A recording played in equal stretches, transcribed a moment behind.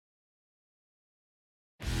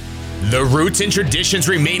The roots and traditions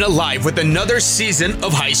remain alive with another season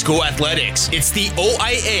of high school athletics. It's the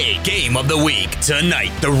OIA Game of the Week.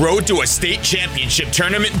 Tonight, the road to a state championship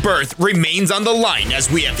tournament berth remains on the line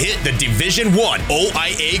as we have hit the Division I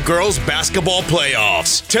OIA Girls Basketball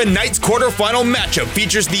Playoffs. Tonight's quarterfinal matchup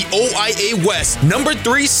features the OIA West number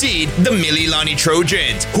 3 seed, the Mililani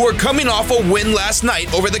Trojans, who are coming off a win last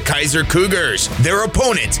night over the Kaiser Cougars. Their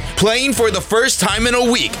opponent, playing for the first time in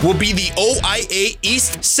a week, will be the OIA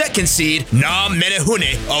East 2nd seed Na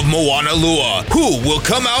Menehune of Moanalua. Who will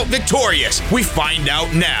come out victorious? We find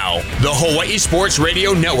out now. The Hawaii Sports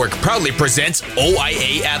Radio Network proudly presents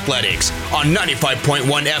OIA Athletics on 95.1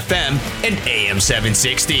 FM and AM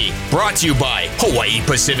 760. Brought to you by Hawaii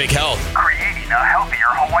Pacific Health, creating a healthier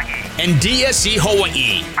Hawaii, and DSC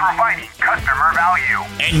Hawaii, providing customer value.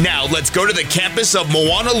 And now let's go to the campus of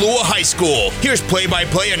Moanalua High School. Here's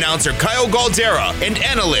play-by-play announcer Kyle Galdera and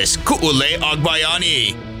analyst Ku'ule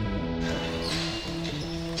Agbayani.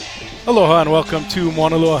 Aloha and welcome to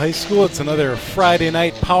Moanalua High School. It's another Friday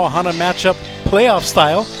night Pauahana matchup, playoff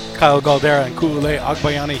style. Kyle Galdera and Ku'ule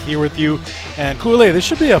Agbayani here with you. And Ku'ule, this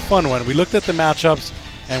should be a fun one. We looked at the matchups,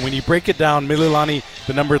 and when you break it down, Mililani,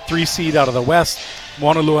 the number 3 seed out of the West,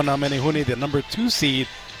 Moanalua na Menehune, the number 2 seed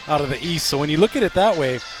out of the East. So when you look at it that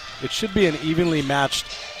way, it should be an evenly matched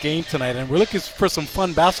game tonight. And we're looking for some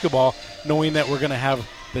fun basketball, knowing that we're going to have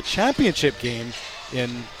the championship game in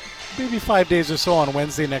maybe 5 days or so on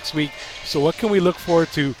Wednesday next week. So what can we look forward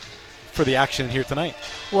to for the action here tonight?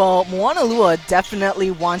 Well, Moanalua definitely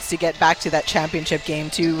wants to get back to that championship game.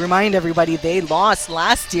 To remind everybody, they lost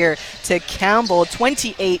last year to Campbell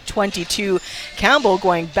 28-22. Campbell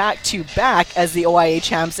going back-to-back as the OIA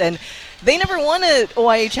champs, and they never won an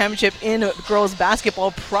OIA championship in girls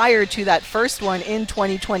basketball prior to that first one in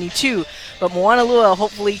 2022. But Moanalua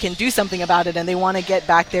hopefully can do something about it, and they want to get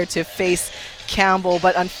back there to face Campbell.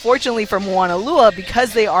 But unfortunately for Moanalua,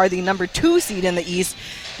 because they are the number 2 seed in the East,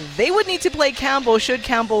 they would need to play Campbell should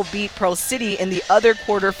Campbell beat Pearl City in the other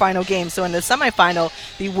quarterfinal game. So in the semifinal,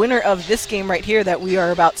 the winner of this game right here that we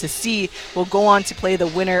are about to see will go on to play the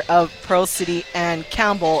winner of Pearl City and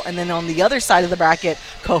Campbell. And then on the other side of the bracket,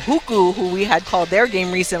 Kahuku, who we had called their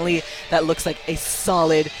game recently, that looks like a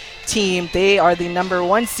solid team. They are the number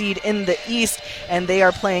 1 seed in the East, and they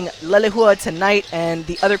are playing Lelehua tonight, and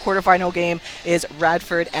the other quarterfinal game is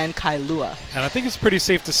Radford and Kailua. And I think it's pretty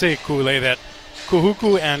safe to say, Ku'ule, that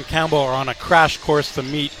Kahuku and Campbell are on a crash course to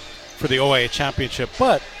meet for the OIA championship,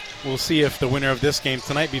 but we'll see if the winner of this game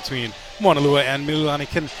tonight between Moanalua and Mililani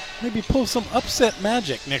can maybe pull some upset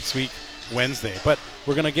magic next week, Wednesday. But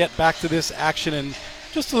we're going to get back to this action in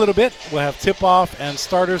just a little bit. We'll have tip-off and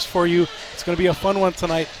starters for you. It's going to be a fun one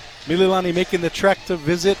tonight. Mililani making the trek to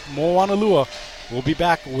visit Moanalua. We'll be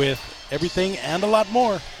back with everything and a lot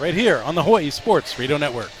more right here on the Hawaii Sports Radio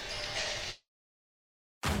Network.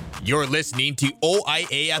 You're listening to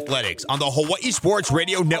OIA Athletics on the Hawaii Sports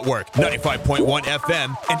Radio Network, 95.1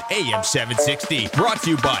 FM and AM 760. Brought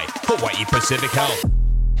to you by Hawaii Pacific Health.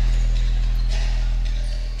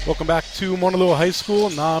 Welcome back to Moanalua High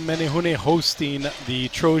School. Na Menehune hosting the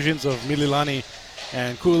Trojans of Mililani.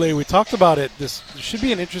 And Ku'ule, we talked about it. This should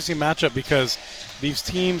be an interesting matchup because these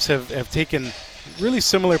teams have taken really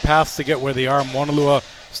similar paths to get where they are. Moanalua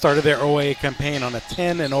started their OIA campaign on a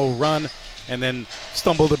 10-0 run and then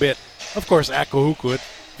stumbled a bit. Of course, at Kahuku, it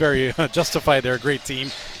very justified they're a great team.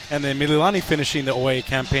 And then Mililani finishing the OIA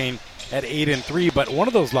campaign at 8-3. But one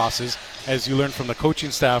of those losses, as you learned from the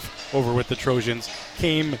coaching staff over with the Trojans,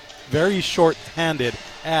 came very short-handed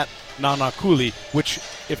at Nanakuli, which,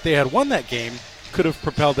 if they had won that game, could have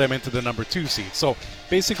propelled them into the number 2 seed. So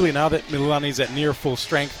basically, now that Mililani's at near full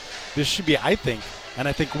strength, this should be, I think, and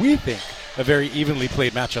I think we think, a very evenly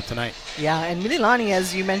played matchup tonight. Yeah, and Mililani,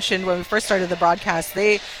 as you mentioned when we first started the broadcast,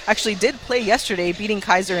 they actually did play yesterday, beating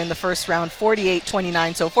Kaiser in the first round,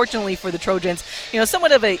 48-29. So fortunately for the Trojans,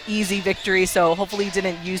 somewhat of an easy victory. So hopefully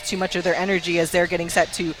didn't use too much of their energy as they're getting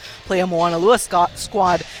set to play a Moanalua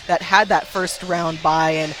squad that had that first round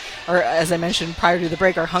bye or as I mentioned prior to the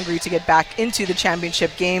break, are hungry to get back into the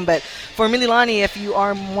championship game. But for Mililani, if you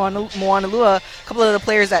are Moanalua, a couple of the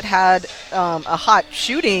players that had a hot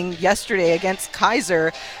shooting yesterday against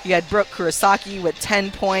Kaiser, you had Brooke Kurosaki with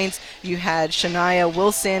 10 points. You had Shania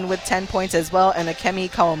Wilson with 10 points as well, and Akemi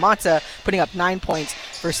Kawamata putting up 9 points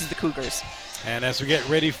versus the Cougars. And as we get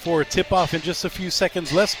ready for tip-off in just a few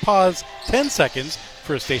seconds, let's pause 10 seconds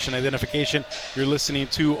for station identification. You're listening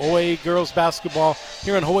to OIA Girls Basketball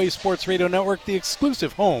here on Hawaii Sports Radio Network, the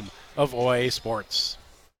exclusive home of OIA Sports.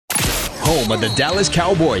 Home of the Dallas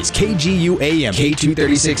Cowboys, KGU AM,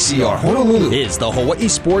 K236CR, Honolulu is the Hawaii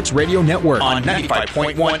Sports Radio Network on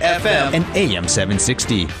 95.1 FM and AM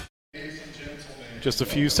 760. Just a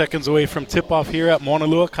few seconds away from tip-off here at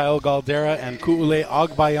Moanalua, Kyle Galdera and Ku'ule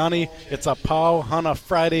Agbayani. It's a Pau Hana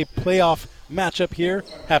Friday playoff matchup here.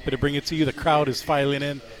 Happy to bring it to you. The crowd is filing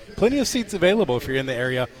in. Plenty of seats available if you're in the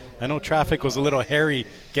area. I know traffic was a little hairy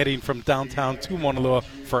getting from downtown to Moanalua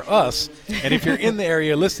for us. And if you're in the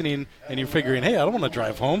area listening and you're figuring, hey, I don't want to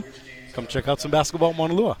drive home, come check out some basketball at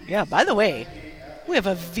Moanalua. Yeah, by the way, we have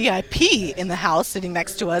a VIP in the house sitting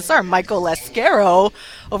next to us, our Michael Lescaro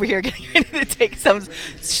over here getting ready to take some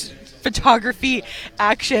photography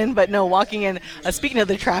action. But no, walking in, speaking of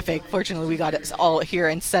the traffic, fortunately we got it all here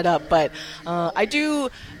and set up. But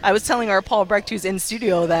I was telling our Paul Brecht, who's in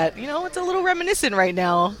studio, that, it's a little reminiscent right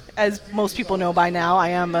now. As most people know by now, I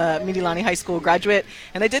am a Mililani High School graduate,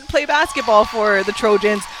 and I did play basketball for the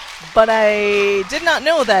Trojans, but I did not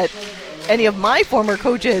know that any of my former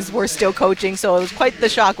coaches were still coaching, so it was quite the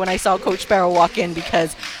shock when I saw Coach Sparrow walk in,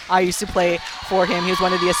 because I used to play for him. He was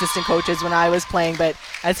one of the assistant coaches when I was playing, but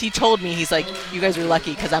as he told me, he's like, you guys are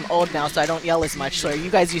lucky because I'm old now, so I don't yell as much. So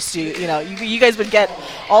you guys used to, you guys would get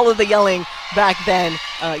all of the yelling back then,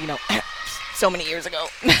 so many years ago.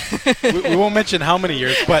 we won't mention how many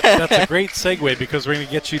years, but that's a great segue, because we're going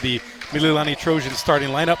to get you the Mililani Trojans starting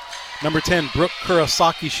lineup. Number 10, Brooke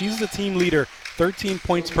Kurosaki. She's the team leader, 13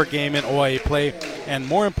 points per game in OIA play, and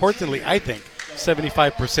more importantly, I think,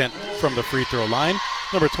 75% from the free throw line.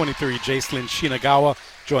 Number 23, Jacelyn Shinagawa,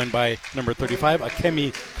 joined by number 35,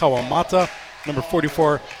 Akemi Kawamata. Number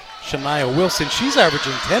 44, Shania Wilson. She's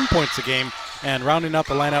averaging 10 points a game, and rounding out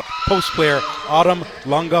the lineup, post player Autumn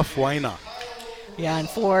Langafuaina. Yeah, and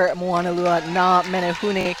for Moanalua Na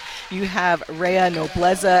Menehune, you have Rhea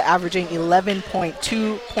Nobleza averaging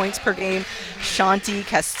 11.2 points per game. Shanti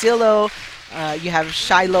Castillo. You have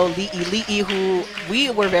Shiloh Li'i, who we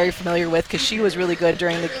were very familiar with because she was really good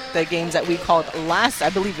during the games that we called last, I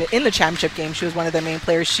believe, in the championship game. She was one of the main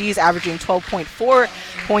players. She's averaging 12.4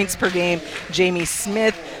 points per game. Jamie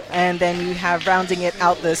Smith. And then you have, rounding it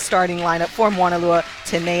out, the starting lineup for Moanalua,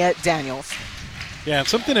 Tanea Daniels. Yeah, and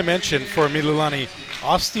something to mention for Mililani,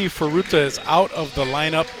 Osti Faruta is out of the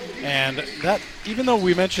lineup, and that, even though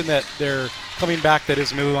we mentioned that they're coming back, that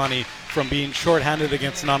is Mililani, from being shorthanded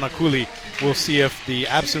against Nanakuli, we'll see if the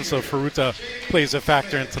absence of Faruta plays a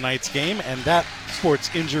factor in tonight's game. And that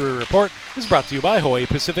sports injury report is brought to you by Hawaii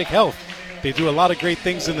Pacific Health. They do a lot of great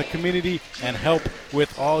things in the community and help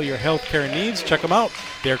with all your healthcare needs. Check them out.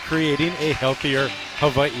 They're creating a healthier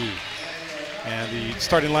Hawaii. And the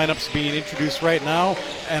starting lineup's being introduced right now.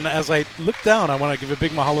 And as I look down, I want to give a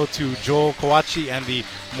big mahalo to Joel Kawachi and the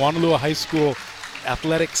Moanalua High School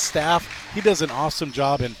athletic staff. He does an awesome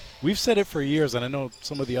job, and we've said it for years, and I know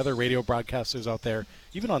some of the other radio broadcasters out there,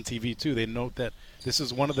 even on TV too, they note that this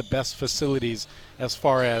is one of the best facilities as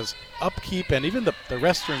far as upkeep and even the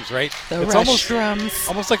restrooms, right? It's restrooms.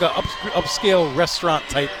 Almost like an upscale restaurant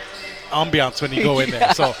type ambiance when you go in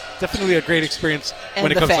there. So definitely a great experience and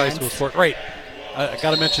when it comes fans. to high school sport. Right. I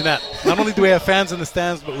got to mention that. Not only do we have fans in the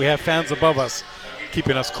stands, but we have fans above us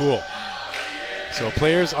keeping us cool. So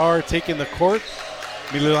players are taking the court.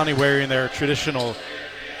 Mililani wearing their traditional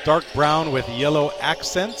dark brown with yellow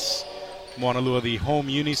accents. Moanalua, the home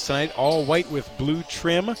unis tonight, all white with blue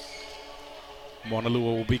trim.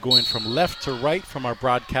 Moanalua will be going from left to right from our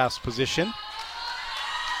broadcast position.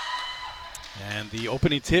 And the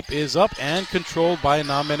opening tip is up and controlled by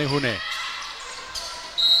Na Menehune.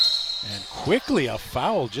 And quickly a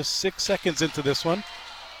foul, just 6 seconds into this one.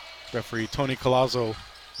 Referee Tony Colazzo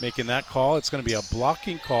making that call. It's going to be a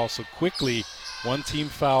blocking call, so quickly one team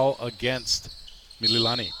foul against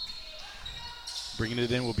Mililani. Bringing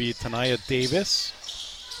it in will be Tanaya Davis.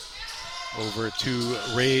 Over to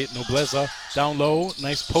Ray Nobleza. Down low,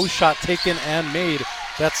 nice post shot taken and made.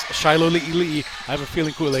 That's Shiloh Li'i. I have a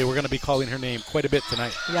feeling, Ku'ule, we're going to be calling her name quite a bit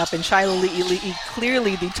tonight. Yep, and Shiloh Li'i,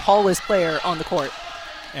 clearly the tallest player on the court.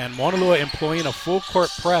 And Moanalua employing a full court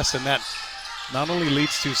press, and that not only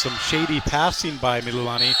leads to some shady passing by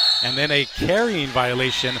Mililani, and then a carrying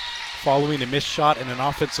violation following a missed shot and an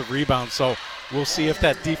offensive rebound. So we'll see if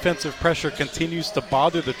that defensive pressure continues to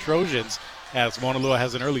bother the Trojans, as Moanalua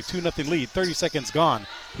has an early 2-0 lead. 30 seconds gone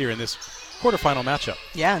here in this quarterfinal matchup.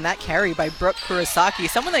 Yeah, and that carry by Brooke Kurosaki,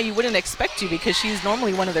 someone that you wouldn't expect to because she's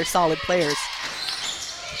normally one of their solid players.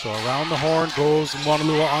 So around the horn goes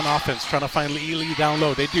Moanalua on offense, trying to find Li'i down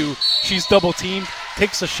low. They do. She's double teamed,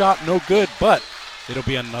 takes a shot, no good, but it'll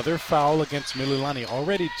be another foul against Mililani.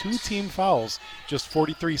 Already 2 team fouls, just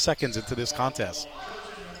 43 seconds into this contest.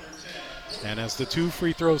 And as the 2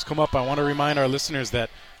 free throws come up, I want to remind our listeners that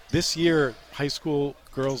this year high school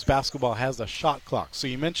girls basketball has a shot clock. So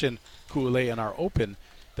you mentioned, Ku'ule, in our open,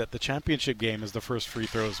 that the championship game is the first free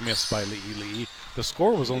throws missed by Li'i. The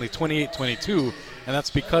score was only 28-22, and that's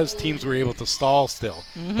because teams were able to stall still.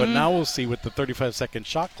 But now we'll see with the 35-second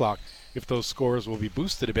shot clock if those scores will be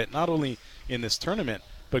boosted a bit, not only in this tournament,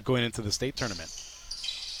 but going into the state tournament.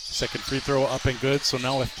 Second free throw up and good, so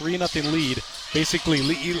now a 3-0 lead. Basically,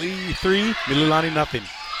 Li'i 3, Mililani nothing.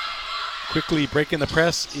 Quickly breaking the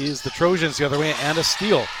press is the Trojans the other way, and a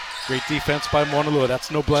steal. Great defense by Moanalua. That's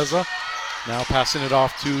Nobleza. Now passing it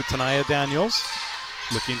off to Tanaya Daniels.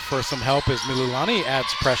 Looking for some help as Mililani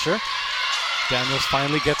adds pressure. Daniels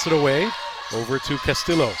finally gets it away. Over to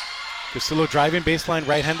Castillo. Castillo driving baseline,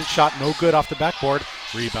 right-handed shot, no good off the backboard.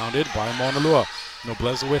 Rebounded by Moanalua.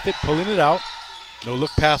 Nobleza with it, pulling it out. No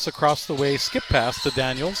look pass across the way, skip pass to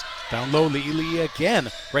Daniels. Down low, Li'i again.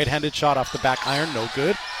 Right-handed shot off the back iron, no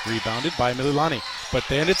good. Rebounded by Mililani. But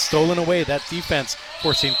then it's stolen away. That defense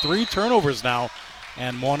forcing 3 turnovers now.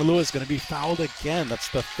 And Moanalua is going to be fouled again. That's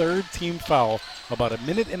the 3rd team foul about a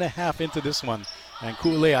minute and a half into this one. And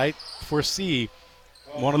Ku'ule, I foresee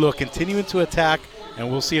Moanalua continuing to attack, and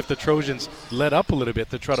we'll see if the Trojans let up a little bit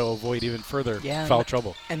to try to avoid even further foul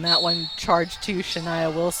trouble. And that one charged to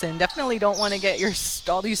Shania Wilson. Definitely don't want to get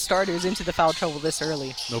all these starters into the foul trouble this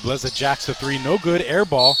early. Nobleza jacks a 3, no good, air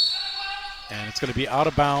ball. And it's going to be out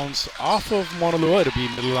of bounds off of Moanalua. It'll be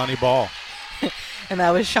Mililani ball. And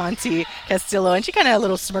that was Shanti Castillo, and she kind of had a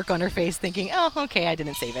little smirk on her face thinking, oh, okay, I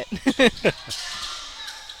didn't save it.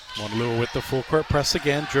 Moanalua with the full court press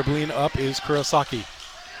again. Dribbling up is Kurosaki.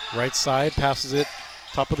 Right side, passes it,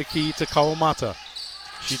 top of the key to Kawamata.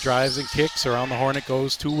 She drives and kicks. Around the horn it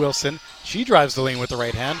goes to Wilson. She drives the lane with the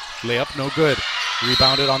right hand. Layup, no good.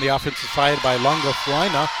 Rebounded on the offensive side by Longa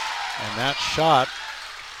Fuaina. And that shot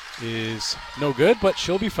is no good, but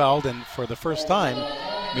she'll be fouled. And for the first time,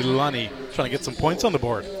 Mililani trying to get some points on the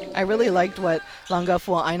board. I really liked what Longa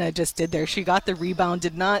Fuaina just did there. She got the rebound,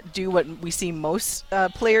 did not do what we see most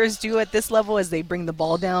players do at this level as they bring the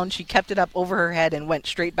ball down. She kept it up over her head and went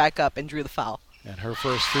straight back up and drew the foul. And her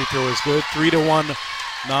first free throw is good. 3-1.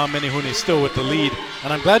 Na Menehune still with the lead.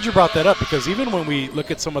 And I'm glad you brought that up because even when we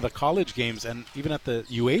look at some of the college games and even at the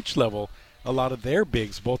UH level, a lot of their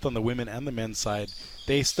bigs, both on the women and the men's side,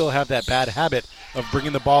 they still have that bad habit of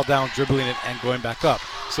bringing the ball down, dribbling it, and going back up.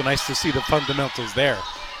 So nice to see the fundamentals there.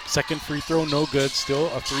 Second free throw, no good. Still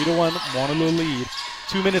a 3-1 Moanalua lead.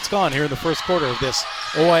 2 minutes gone here in the first quarter of this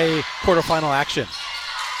OIA quarterfinal action.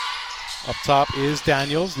 Up top is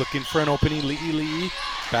Daniels looking for an opening. Li'i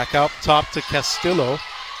back out top to Castillo.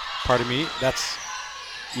 Pardon me, that's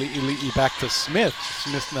Li'i back to Smith.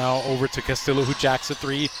 Smith now over to Castillo, who jacks a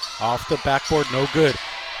 3 off the backboard, no good.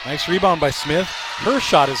 Nice rebound by Smith. Her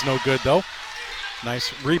shot is no good though.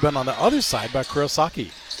 Nice rebound on the other side by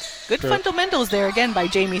Kurosaki. Good fundamentals there again by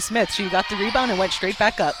Jamie Smith. She got the rebound and went straight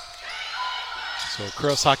back up. So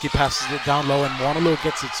Kurosaki passes it down low and Moanalua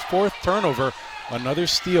gets its 4th turnover. Another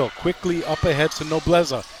steal, quickly up ahead to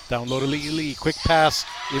Nobleza. Down low to Li'i. Quick pass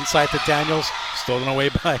inside to Daniels. Stolen away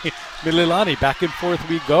by Mililani. Back and forth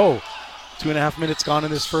we go. 2.5 minutes gone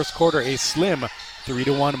in this first quarter. A slim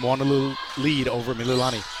 3-1 Moanalua lead over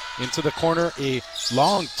Mililani. Into the corner, a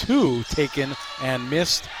long 2 taken and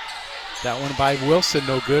missed. That one by Wilson,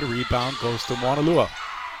 no good. Rebound goes to Moanalua.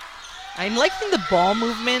 I'm liking the ball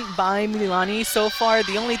movement by Mililani so far.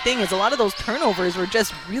 The only thing is a lot of those turnovers were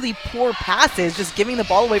just really poor passes, just giving the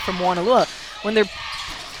ball away from Moanalua. When they're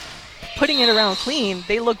putting it around clean,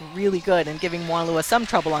 they look really good and giving Moanalua some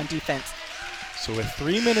trouble on defense. So with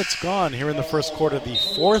 3 minutes gone here in the first quarter, the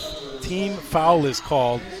 4th team foul is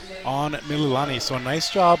called on Mililani. So a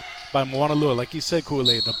nice job by Moanalua. Like you said,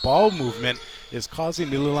 Ku'ule, the ball movement is causing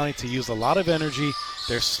Mililani to use a lot of energy.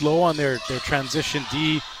 They're slow on their transition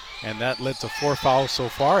D, and that led to 4 fouls so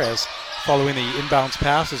far, as following the inbounds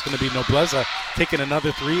pass is going to be Nobleza taking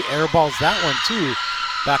another 3. Air balls that one too.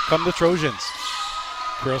 Back come the Trojans.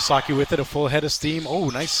 Kurosaki with it, a full head of steam. Oh,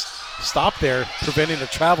 nice stop there, preventing a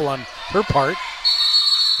travel on her part,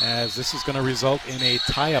 as this is going to result in a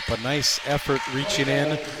tie-up. A nice effort reaching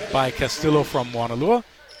in by Castillo from Moanalua,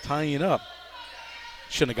 tying up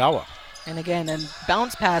Shinagawa. And again, a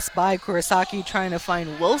bounce pass by Kurosaki trying to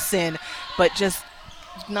find Wilson, but just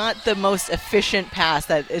not the most efficient pass.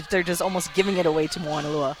 That they're just almost giving it away to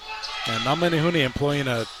Moanalua. And Na Menehune employing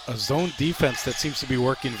a zone defense that seems to be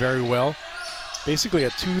working very well. Basically a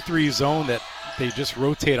 2-3 zone that they just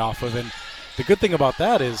rotate off of. And the good thing about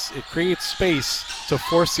that is it creates space to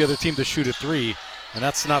force the other team to shoot a 3. And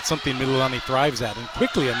that's not something Mililani thrives at. And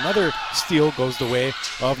quickly another steal goes the way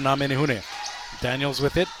of Na Menehune. Daniels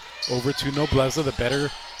with it. Over to Nobleza, the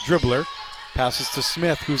better dribbler. Passes to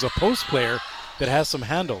Smith, who's a post player that has some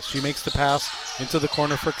handles. She makes the pass into the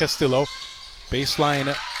corner for Castillo.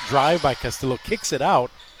 Baseline drive by Castillo, kicks it out.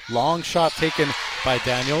 Long shot taken by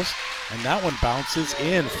Daniels, and that one bounces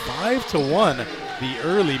in. 5-1, the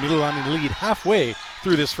early Mililani lead halfway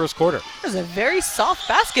through this first quarter. Those are very soft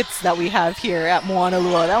baskets that we have here at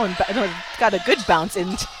Moanalua. That one got a good bounce in.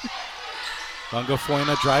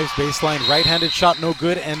 Langafoina drives baseline, right-handed shot, no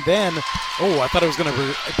good, and then, I thought it was going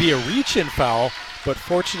to be a reach-in foul, but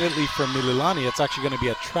fortunately for Mililani, it's actually going to be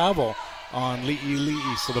a travel on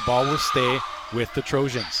Li'i, so the ball will stay with the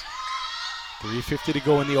Trojans. 3:50 to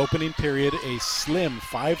go in the opening period, a slim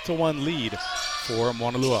 5-1 lead for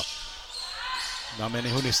Moanalua. Now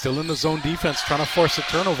Menehune still in the zone defense, trying to force a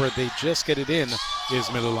turnover. They just get it in, is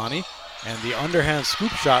Mililani. And the underhand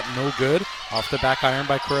scoop shot, no good, off the back iron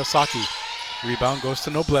by Kurosaki. Rebound goes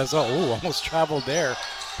to Nobleza. Almost traveled there,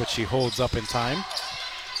 but she holds up in time.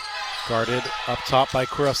 Guarded up top by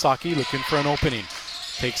Kurosaki, looking for an opening.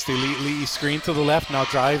 Takes the Li'i screen to the left, now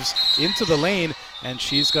drives into the lane, and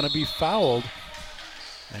she's going to be fouled.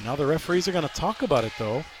 And now the referees are going to talk about it,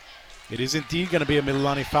 though. It is indeed going to be a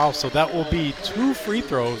Mililani foul, so that will be 2 free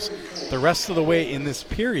throws the rest of the way in this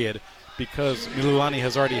period because Mililani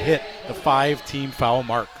has already hit the 5-team foul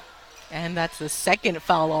mark. And that's the second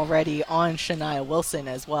foul already on Shania Wilson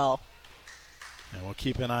as well. And we'll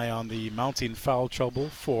keep an eye on the mounting foul trouble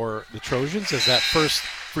for the Trojans as that first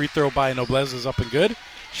free throw by Nobleza is up and good.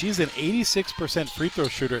 She's an 86% free throw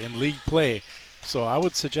shooter in league play. So I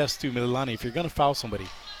would suggest to Mililani, if you're going to foul somebody,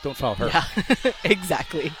 don't foul her. Yeah,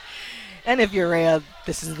 exactly. And if you're Rhea,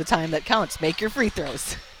 this is the time that counts. Make your free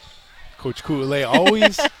throws. Coach Ku'ule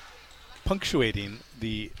always punctuating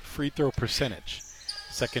the free throw percentage.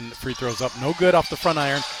 Second free throw's up, no good off the front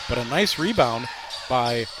iron, but a nice rebound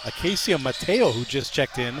by Acacia Mateo, who just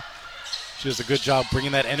checked in. She does a good job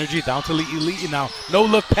bringing that energy down to Li'i. Now, no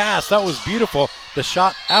look pass. That was beautiful. The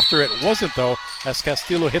shot after it wasn't, though, as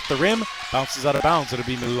Castillo hit the rim, bounces out of bounds. It'll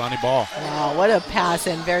be Mililani ball. Wow, what a pass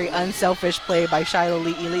and very unselfish play by Shiloh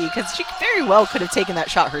Li'i, because she very well could have taken that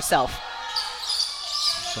shot herself.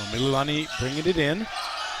 So Mililani bringing it in.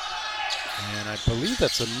 And I believe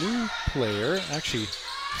that's a new player. Actually,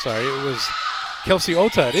 sorry, it was Kelsey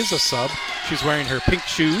Ota. It is a sub. She's wearing her pink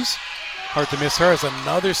shoes. Hard to miss her as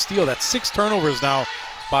another steal. That's 6 turnovers now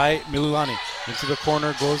by Mililani. Into the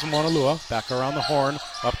corner goes Moanalua. Back around the horn.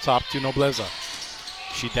 Up top to Nobleza.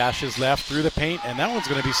 She dashes left through the paint, and that one's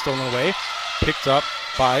going to be stolen away. Picked up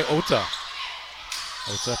by Ota.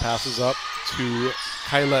 Ota passes up to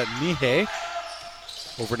Kyla Nihe.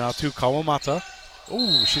 Over now to Kawamata.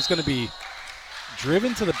 Oh, she's going to be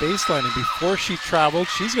driven to the baseline, and before she traveled,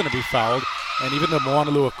 she's going to be fouled. And even the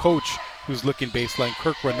Moanalua coach, who's looking baseline,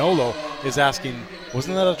 Kirk Ranolo, is asking,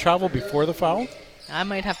 wasn't that a travel before the foul? I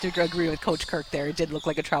might have to agree with Coach Kirk there. It did look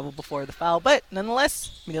like a travel before the foul, but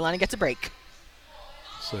nonetheless, Mililani gets a break.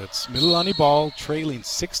 So it's Mililani ball, trailing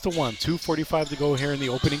 6-1, 2:45 to go here in the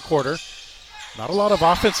opening quarter. Not a lot of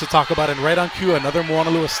offense to talk about, and right on cue, another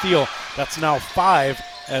Moanalua steal. That's now 5,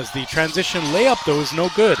 as the transition layup, though, is no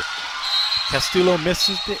good. Castillo missed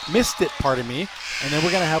it, and then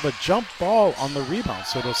we're going to have a jump ball on the rebound.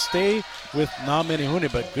 So it'll stay with Na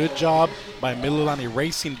Menehune, but good job by Mililani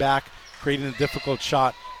racing back, creating a difficult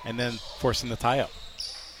shot, and then forcing the tie-up.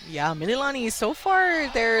 Yeah, Mililani, so far,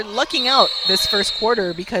 they're lucking out this first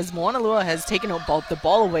quarter because Moanalua has taken the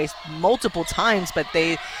ball away multiple times, but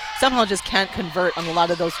they somehow just can't convert on a lot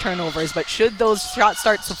of those turnovers. But should those shots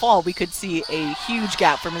start to fall, we could see a huge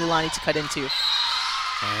gap for Mililani to cut into.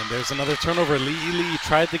 And there's another turnover. Li'i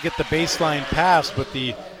tried to get the baseline pass, but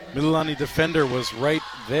the Mililani defender was right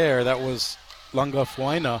there. That was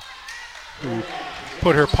Langafoina, who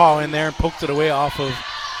put her paw in there and poked it away off of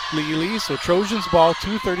Li'i. So Trojans ball,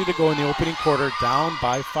 2:30 to go in the opening quarter, down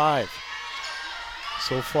by 5.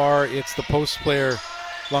 So far, it's the post player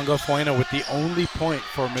Langafoina with the only point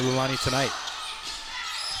for Mililani tonight.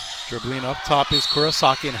 Dribbling up top is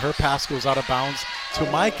Kurosaki, and her pass goes out of bounds. To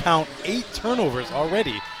my count, 8 turnovers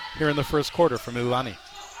already here in the first quarter for Mililani.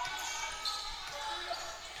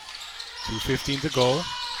 2:15 to go.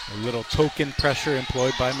 A little token pressure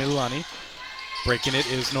employed by Mililani. Breaking it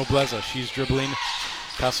is Nobleza. She's dribbling.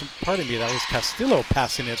 Pardon me, that was Castillo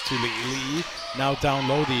passing it to Li'i. Now down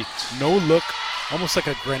low, the no-look, almost like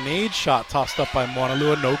a grenade shot tossed up by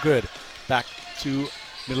Moanalua. No good. Back to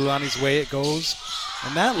Mililani's way it goes.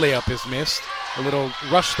 And that layup is missed. A little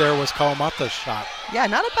rush there was Kawamata's shot. Yeah,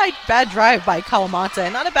 not a bad drive by Kawamata,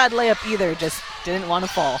 and not a bad layup either, just didn't want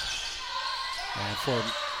to fall. And for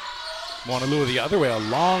Moanalua the other way, a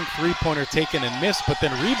long three-pointer taken and missed, but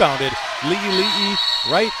then rebounded. Li'i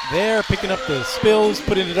right there, picking up the spills,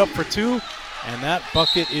 putting it up for 2, and that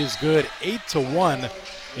bucket is good. 8-1,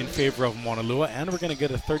 in favor of Moanalua, and we're going to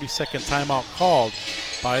get a 30-second timeout called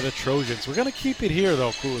by the Trojans. We're going to keep it here,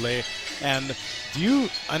 though, Ku'ule. And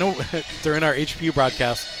I know during our HPU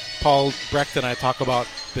broadcast, Paul Brecht and I talk about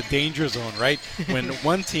the danger zone, right? When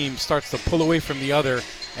one team starts to pull away from the other,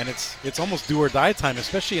 and it's almost do or die time,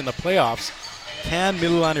 especially in the playoffs. Can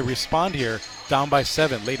Mililani respond here, down by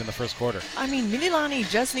 7 late in the first quarter? I mean, Mililani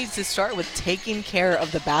just needs to start with taking care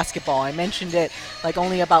of the basketball. I mentioned it like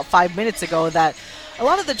only about 5 minutes ago that a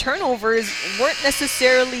lot of the turnovers weren't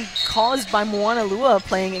necessarily caused by Moanalua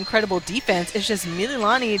playing incredible defense. It's just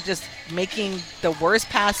Mililani just making the worst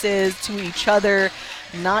passes to each other,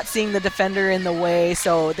 not seeing the defender in the way.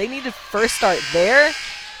 So they need to first start there,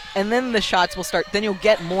 and then the shots will start. Then you'll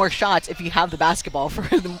get more shots if you have the basketball for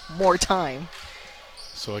more time.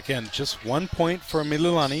 So again, just 1 point for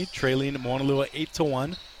Mililani, trailing Moanalua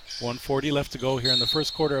 8-1. 1:40 left to go here in the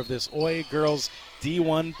first quarter of this OIA Girls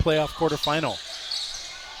D1 playoff quarterfinal.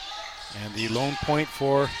 And the lone point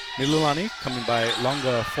for Mililani coming by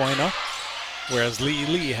Longa Foina, whereas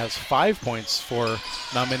Li'ili has 5 points for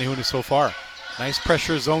Namenihuni so far. Nice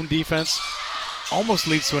pressure zone defense. Almost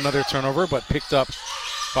leads to another turnover, but picked up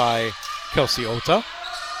by Kelsey Ota.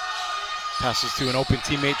 Passes to an open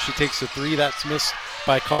teammate. She takes a 3. That's missed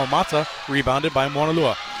by Kawamata. Rebounded by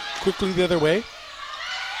Moanalua. Quickly the other way.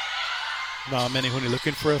 Namenihuni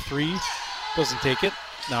looking for a 3. Doesn't take it.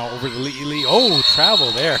 Now over to Li'ili. Oh,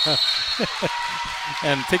 travel there.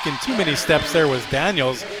 And taking too many steps there was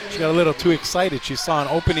Daniels. She got a little too excited. She saw an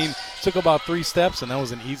opening, took about 3 steps, and that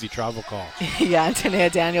was an easy travel call. Yeah, Antonia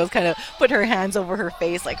Daniels kind of put her hands over her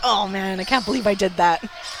face like, oh man, I can't believe I did that.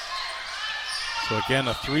 So again,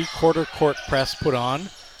 a 3-quarter court press put on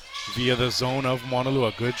via the zone of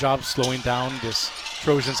Moanalua. Good job slowing down this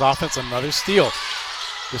Trojans offense. Another steal.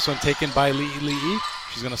 This one taken by Li'i.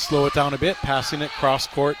 She's going to slow it down a bit, passing it cross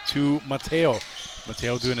court to Mateo.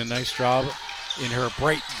 Mateo doing a nice job in her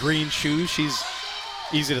bright green shoes. She's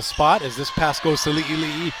easy to spot as this pass goes to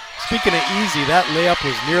Li'i. Speaking of easy, that layup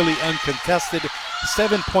was nearly uncontested.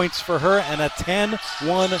 7 points for her and a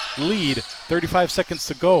 10-1 lead. 35 seconds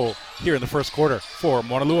to go here in the first quarter for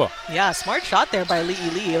Moanalua. Yeah, smart shot there by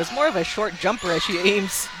Li'i. It was more of a short jumper as she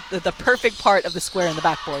aims the perfect part of the square in the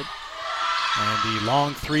backboard. And the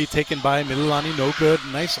long 3 taken by Mililani, no good.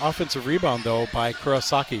 Nice offensive rebound, though, by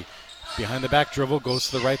Kurosaki. Behind the back dribble, goes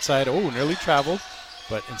to the right side. Oh, nearly traveled,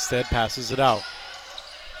 but instead passes it out.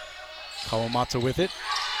 Kawamata with it.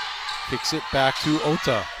 Kicks it back to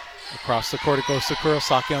Ota. Across the court, it goes to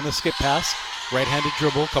Kurosaki on the skip pass. Right-handed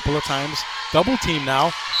dribble a couple of times. Double team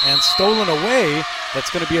now, and stolen away. That's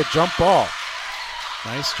going to be a jump ball.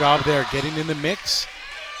 Nice job there, getting in the mix.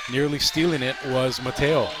 Nearly stealing it was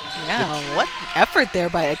Mateo. Yeah, what effort there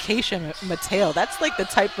by Acacia Mateo. That's like the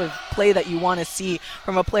type of play that you want to see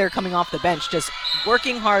from a player coming off the bench, just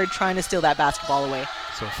working hard, trying to steal that basketball away.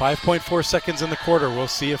 So 5.4 seconds in the quarter. We'll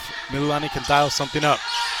see if Mililani can dial something up.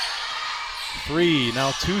 3, now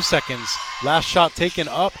 2 seconds. Last shot taken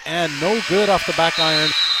up and no good off the back iron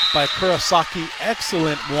by Kurosaki.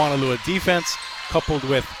 Excellent Moanalua defense coupled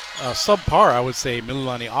with subpar, I would say,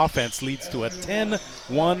 Mililani offense leads to a 10-1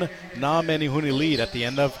 Namenihuni lead at the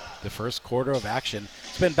end of the first quarter of action.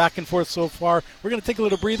 It's been back and forth so far. We're going to take a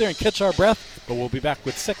little breather and catch our breath, but we'll be back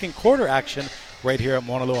with second quarter action right here at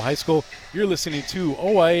Moanalua High School. You're listening to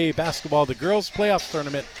OIA Basketball, the Girls Playoffs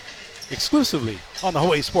Tournament, exclusively on the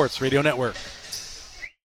Hawaii Sports Radio Network.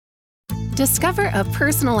 Discover a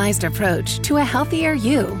personalized approach to a healthier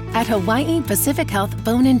you at Hawaii Pacific Health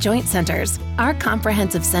Bone and Joint Centers. Our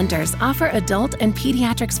comprehensive centers offer adult and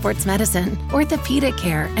pediatric sports medicine, orthopedic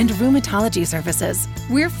care, and rheumatology services.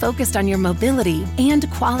 We're focused on your mobility and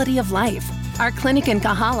quality of life. Our clinic in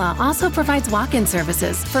Kahala also provides walk-in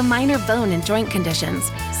services for minor bone and joint conditions.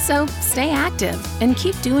 So stay active and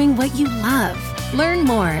keep doing what you love. Learn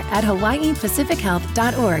more at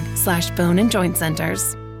hawaiipacifichealth.org/bone and joint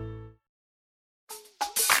centers.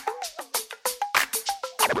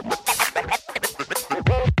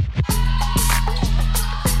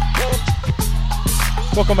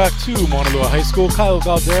 Welcome back to Moanalua High School. Kyle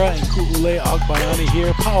Galdera and Ku'ule Agbayani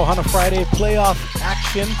here. Pauhana Friday playoff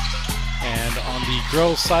action. And on the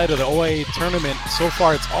girls' side of the OIA tournament, so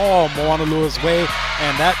far it's all Moanalua's way.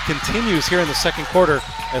 And that continues here in the second quarter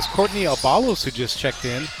as Courtney Abalos, who just checked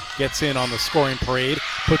in, gets in on the scoring parade,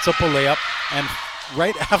 puts up a layup, and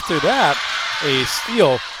right after that, a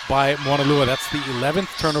steal by Moanalua. That's the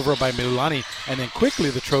 11th turnover by Mililani. And then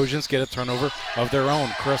quickly the Trojans get a turnover of their own.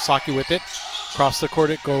 Kurosaki with it. Across the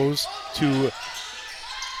court it goes to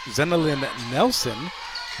Zenalyn Nelson.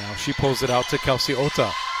 Now she pulls it out to Kelsey Ota.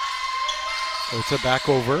 Ota back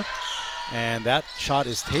over. And that shot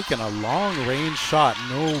is taken, a long-range shot,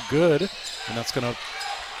 no good. And that's going to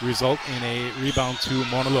result in a rebound to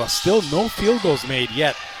Moanalua. Still no field goals made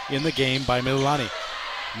yet in the game by Mililani.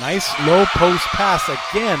 Nice low post pass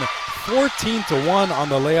again, 14-1 on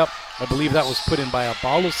the layup. I believe that was put in by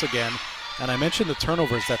Abalos again. And I mentioned the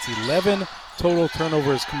turnovers. That's 11 total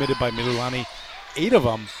turnovers committed by Mililani. 8 of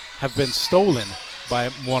them have been stolen by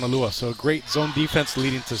Moanalua. So a great zone defense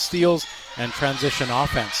leading to steals and transition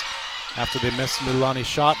offense. After they missed Mililani's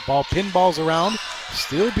shot, ball pinballs around,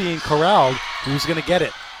 still being corralled. Who's going to get it?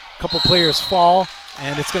 A couple players fall,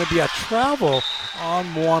 and it's going to be a travel on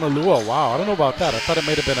Moanalua. Wow, I don't know about that. I thought it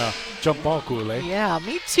might have been a jump ball, Kule. Yeah,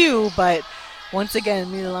 me too, but once again,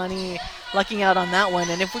 Mililani lucking out on that one.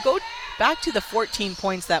 And if we go back to the 14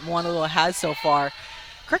 points that Moanalua has so far,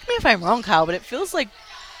 correct me if I'm wrong, Kyle, but it feels like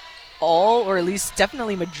all, or at least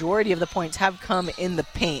definitely majority of the points have come in the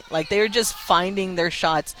paint. Like they're just finding their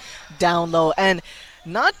shots down low, and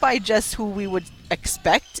not by just who we would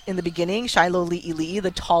expect in the beginning, Shiloh Li'i, the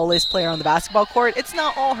tallest player on the basketball court. It's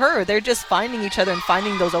not all her. They're just finding each other and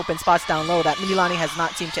finding those open spots down low that Mililani has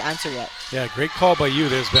not seemed to answer yet. Yeah, great call by you.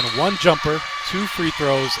 There's been 1 jumper, 2 free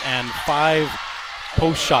throws, and 5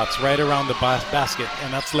 post shots right around the basket,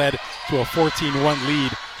 and that's led to a 14-1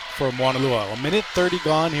 lead for Moanalua. 1:30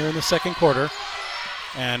 gone here in the second quarter.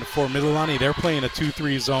 And for Mililani, they're playing a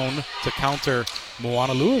 2-3 zone to counter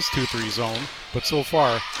Moanalua's 2-3 zone. But so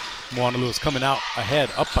far, Moanalua's coming out ahead,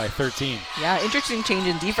 up by 13. Yeah, interesting change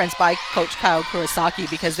in defense by Coach Kyle Kurosaki,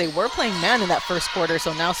 because they were playing man in that first quarter,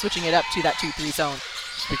 so now switching it up to that 2-3 zone.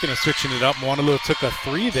 Speaking of switching it up, Moanalua took a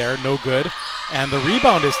 3 there, no good. And the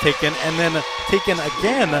rebound is taken, and then taken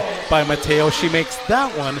again by Mateo. She makes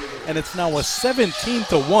that one, and it's now a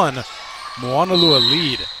 17-1 Moanalua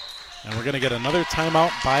lead. And we're going to get another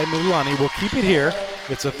timeout by Mililani. We'll keep it here.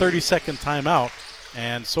 It's a 30-second timeout.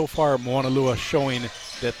 And so far, Moanalua showing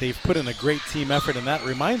that they've put in a great team effort. And that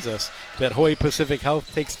reminds us that Hawaii Pacific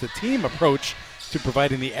Health takes the team approach to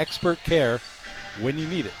providing the expert care when you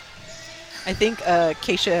need it. I think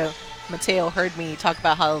Keisha Mateo heard me talk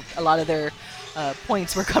about how a lot of their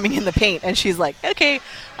points were coming in the paint, and she's like, okay,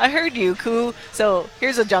 I heard you, Koo. So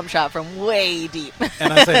here's a jump shot from way deep.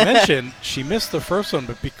 And as I mentioned, she missed the first one,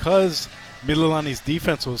 but because Mililani's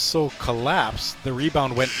defense was so collapsed, the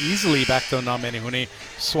rebound went easily back to Namenihune,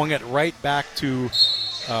 swung it right back to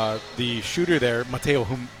the shooter there, Mateo,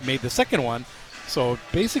 who made the second one. So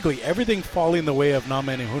basically everything falling the way of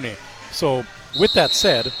Namenihune. So with that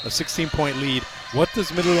said, a 16-point lead. What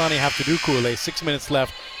does Mililani have to do, Kule? 6 minutes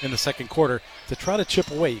left in the second quarter to try to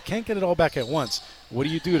chip away. You can't get it all back at once. What do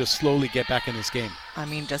you do to slowly get back in this game? I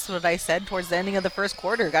mean, just what I said towards the ending of the first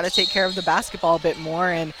quarter. Got to take care of the basketball a bit more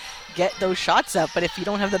and get those shots up. But if you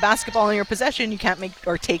don't have the basketball in your possession, you can't make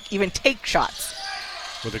or even take shots.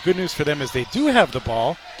 Well, the good news for them is they do have the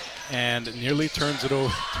ball and nearly turn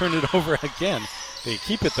it over again. They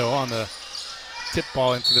keep it, though, on the tip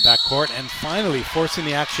ball into the backcourt. And finally, forcing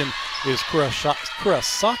the action is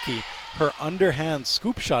Kurosaki. Her underhand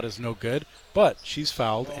scoop shot is no good, but she's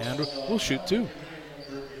fouled and will shoot 2.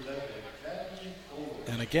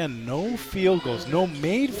 And again, no field goals, no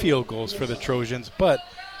made field goals for the Trojans, but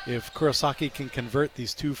if Kurosaki can convert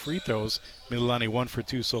these 2 free throws, Mililani 1 for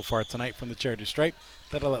 2 so far tonight from the charity stripe,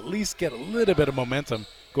 that'll at least get a little bit of momentum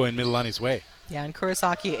going Mililani's way. Yeah, and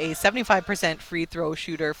Kurosaki, a 75% free throw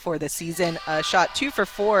shooter for the season, shot 2 for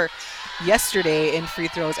 4 yesterday in free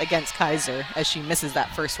throws against Kaiser as she misses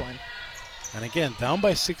that first one. And again, down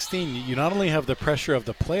by 16, you not only have the pressure of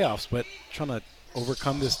the playoffs, but trying to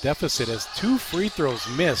overcome this deficit as 2 free throws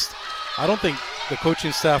missed. I don't think the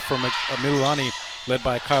coaching staff from Mililani, led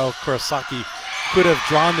by Kyle Kurosaki, could have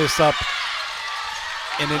drawn this up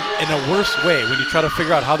in a worse way when you try to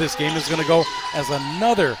figure out how this game is going to go, as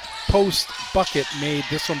another post bucket made,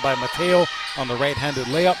 this one by Mateo on the right-handed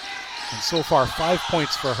layup. And so far, 5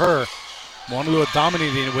 points for her. Moanalua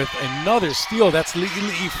dominating with another steal. That's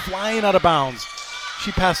Li'i flying out of bounds.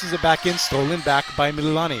 She passes it back in, stolen back by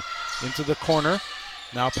Mililani. Into the corner.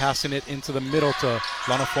 Now passing it into the middle to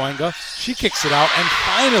Lanafoenga. She kicks it out, and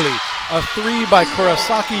finally a 3 by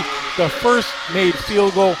Kurosaki. The first made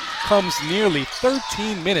field goal comes nearly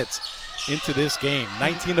 13 minutes into this game.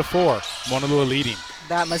 19-4, Moanalua leading.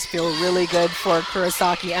 That must feel really good for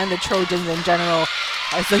Kurosaki and the Trojans in general.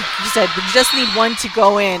 As like you said, we just need one to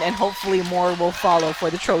go in, and hopefully more will follow for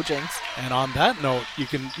the Trojans. And on that note, you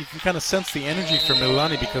can kind of sense the energy from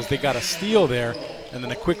Mililani, because they got a steal there and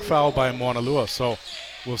then a quick foul by Moanalua. So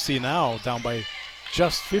we'll see now, down by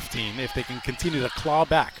just 15, if they can continue to claw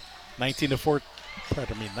back. 19-4,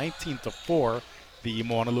 the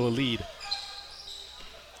Moanalua lead.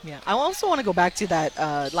 Yeah, I also want to go back to that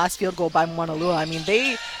last field goal by Moanalua. I mean,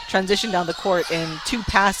 they transitioned down the court in 2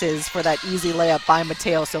 passes for that easy layup by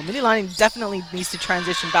Mateo. So Mililani definitely needs to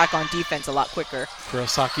transition back on defense a lot quicker.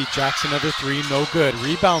 Kurosaki jacks another 3, no good.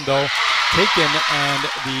 Rebound, though, taken, and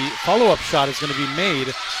the follow-up shot is going to be made.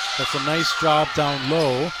 That's a nice job down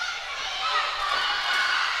low.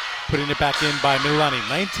 Putting it back in by Mililani.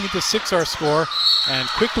 19-6 our score, and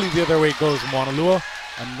quickly the other way goes Moanalua.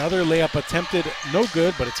 Another layup attempted, no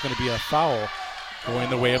good, but it's going to be a foul going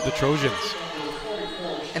the way of the Trojans.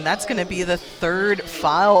 And that's going to be the 3rd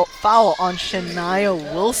foul on Shania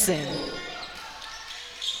Wilson.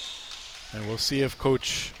 And we'll see if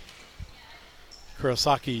Coach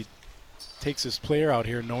Kurosaki takes his player out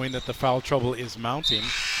here knowing that the foul trouble is mounting.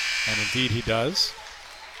 And indeed he does.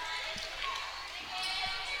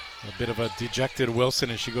 A bit of a dejected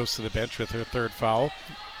Wilson as she goes to the bench with her 3rd foul.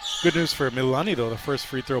 Good news for Mililani, though. The first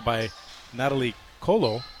free throw by Natalie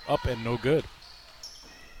Colo, up and no good.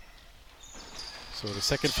 So the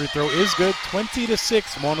second free throw is good. 20-6,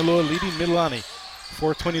 Moanalua leading Mililani.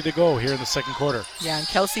 4:20 to go here in the second quarter. Yeah, and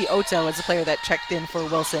Kelsey Ota was the player that checked in for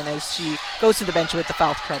Wilson as she goes to the bench with the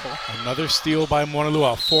foul trouble. Another steal by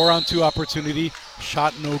Moanalua. 4-on-2 opportunity.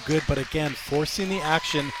 Shot no good, but again, forcing the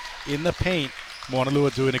action in the paint.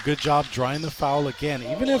 Moanalua doing a good job drawing the foul again.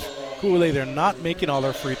 Even if Ku'ulei, they're not making all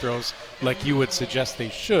their free throws like you would suggest they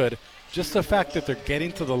should, just the fact that they're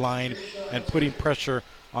getting to the line and putting pressure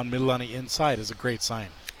on Mililani inside is a great sign.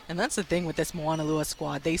 And that's the thing with this Moanalua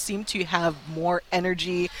squad. They seem to have more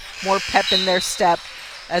energy, more pep in their step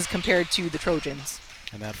as compared to the Trojans.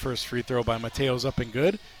 And that first free throw by Mateo's up and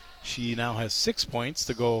good. She now has 6 points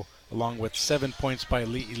to go along with 7 points by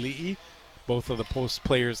Li'i, both of the post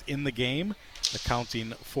players in the game,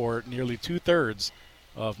 accounting for nearly 2/3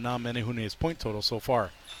 of Namenehune's point total so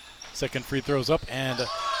far. Second free throw's up and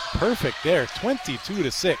perfect there,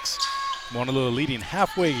 22-6. Moanalua leading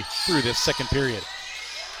halfway through this second period.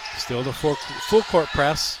 Still the full court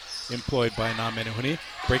press employed by Namenehune.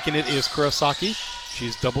 Breaking it is Kurosaki.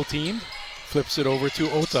 She's double teamed, flips it over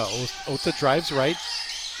to Ota. Ota drives right,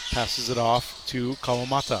 passes it off to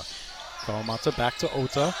Kawamata. Kawamata back to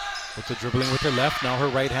Ota. Ota dribbling with her left, now her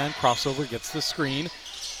right hand crossover, gets the screen.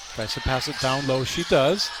 Tries to pass it down low, she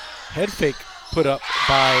does. Head fake put up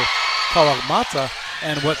by Kawamata,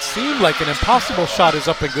 and what seemed like an impossible shot is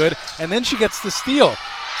up and good, and then she gets the steal.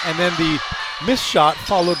 And then the missed shot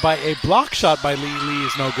followed by a block shot by Lee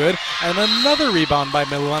is no good, and another rebound by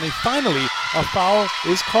Mililani. Finally, a foul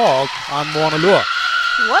is called on Moanalua.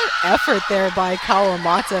 What effort there by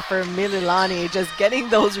Kawamata for Mililani, just getting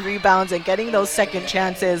those rebounds and getting those second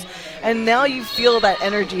chances. And now you feel that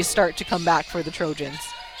energy start to come back for the Trojans.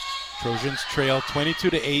 Trojans trail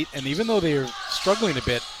 22-8, and even though they are struggling a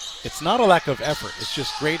bit, it's not a lack of effort. It's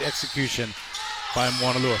just great execution by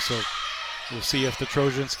Moanalua. So we'll see if the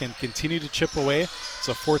Trojans can continue to chip away. It's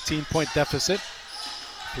a 14-point deficit.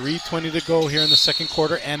 3:20 to go here in the second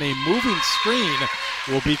quarter, and a moving screen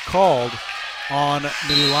will be called on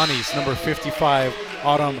Mililani's number 55,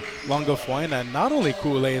 Autumn Longofuaina. And not only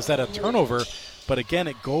Ku'ulei is that a turnover, but again,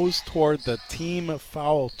 it goes toward the team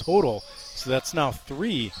foul total. So that's now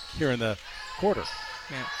 3 here in the quarter.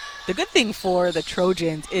 Yeah. The good thing for the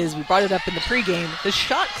Trojans is, we brought it up in the pregame, the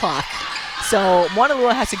shot clock. So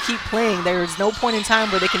Moanalua has to keep playing. There's no point in time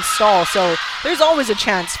where they can stall. So there's always a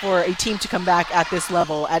chance for a team to come back at this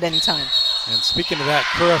level at any time. And speaking of that,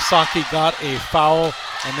 Kurosaki got a foul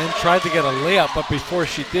and then tried to get a layup, but before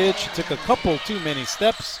she did, she took a couple too many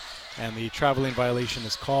steps, and the traveling violation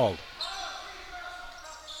is called.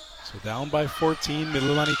 So down by 14,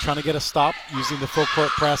 Mililani trying to get a stop using the full court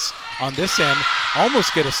press on this end,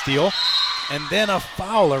 almost get a steal, and then a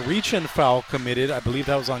foul, a reach-in foul committed. I believe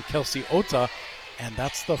that was on Kelsey Ota, and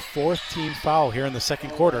that's the 4th team foul here in the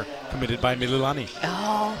second quarter committed by Mililani.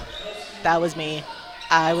 Oh, that was me.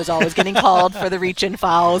 I was always getting called for the reach-in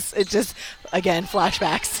fouls. It just, again,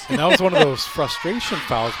 flashbacks. And that was one of those frustration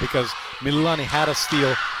fouls because Mililani had a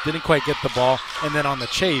steal, didn't quite get the ball, and then on the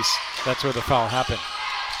chase, that's where the foul happened.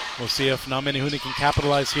 We'll see if Namenehune can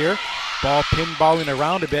capitalize here. Ball pinballing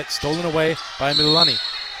around a bit, stolen away by Mililani.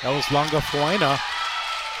 That was Longofuaina,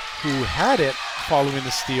 who had it following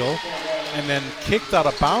the steal, and then kicked out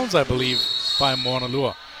of bounds, I believe, by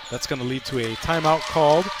Moanalua. That's going to lead to a timeout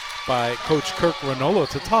called by Coach Kirk Ranolo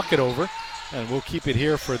to talk it over, and we'll keep it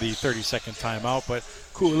here for the 30-second timeout. But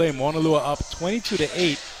Ku'ulei, Moanalua up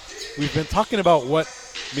 22-8. We've been talking about what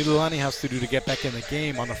Mililani has to do to get back in the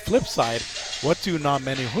game. On the flip side, what do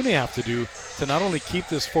Namenehune have to do to not only keep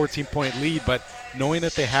this 14-point lead, but knowing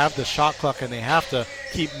that they have the shot clock and they have to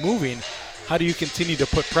keep moving, how do you continue to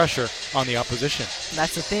put pressure on the opposition?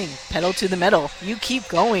 That's the thing. Pedal to the metal. You keep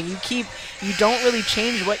going. You don't really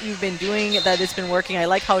change what you've been doing that it's been working. I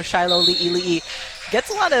like how Shiloh Li'i gets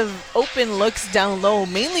a lot of open looks down low,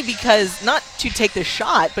 mainly because not to take the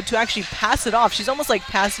shot, but to actually pass it off. She's almost like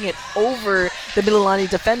passing it over the Mililani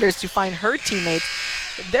defenders to find her teammates.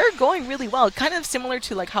 They're going really well, kind of similar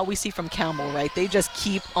to like how we see from Campbell, right? They just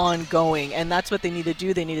keep on going, and that's what they need to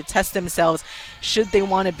do. They need to test themselves should they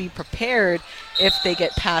want to be prepared if they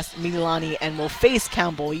get past Mililani and will face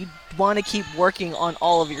Campbell. You want to keep working on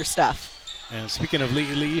all of your stuff. And speaking of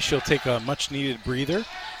Li'i, she'll take a much-needed breather,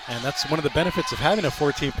 and that's one of the benefits of having a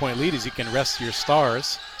 14-point lead is you can rest your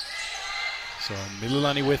stars. So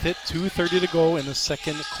Mililani with it, 2:30 to go in the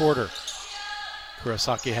second quarter.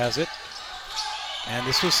 Kurosaki has it. And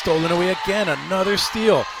this was stolen away again. Another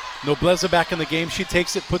steal. Nobleza back in the game. She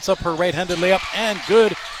takes it, puts up her right-handed layup, and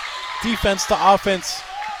good defense to offense.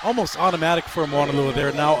 Almost automatic for Moanalua.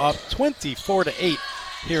 They're now up 24-8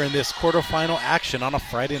 here in this quarterfinal action on a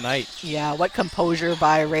Friday night. Yeah, what composure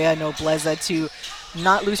by Rhea Nobleza to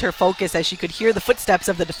not lose her focus as she could hear the footsteps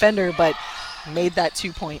of the defender, but made that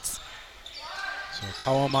 2 points. So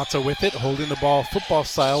Kawamata with it, holding the ball football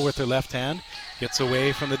style with her left hand. Gets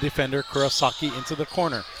away from the defender, Kurosaki, into the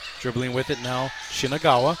corner. Dribbling with it now,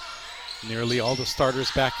 Shinagawa. Nearly all the starters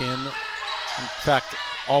back in. In fact,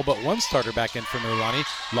 all but one starter back in for Mililani.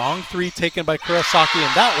 Long three taken by Kurosaki,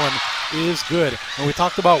 and that one is good. And we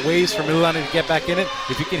talked about ways for Mililani to get back in it.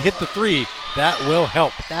 If you can hit the three, that will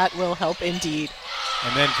help. That will help indeed.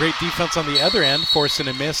 And then great defense on the other end, forcing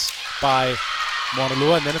a miss by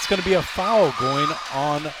Moanalua, and then it's going to be a foul going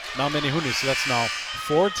on Namenihune. So that's now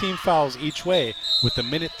 4 team fouls each way with a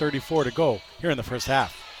minute 34 to go here in the first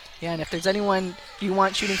half. Yeah, and if there's anyone you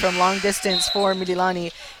want shooting from long distance for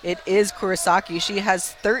Mililani, it is Kurosaki. She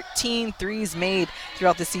has 13 threes made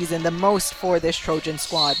throughout the season, the most for this Trojan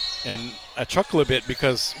squad. And I chuckle a bit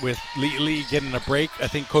because with Li'i getting a break, I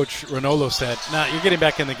think Coach Ranolo said, nah, you're getting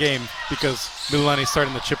back in the game because Mililani's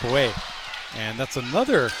starting to chip away. And that's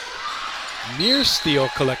another near steal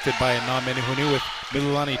collected by Namenihune with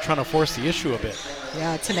Mililani trying to force the issue a bit.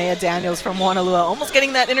 Yeah, Tanea Daniels from Moanalua almost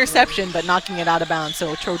getting that interception but knocking it out of bounds,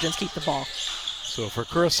 so Trojans keep the ball. So for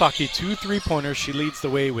Kurosaki, 2 3-pointers. She leads the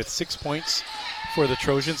way with 6 points for the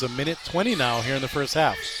Trojans. A minute 20 now here in the first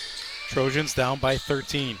half. Trojans down by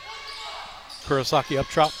 13. Kurosaki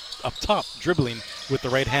up top, dribbling with the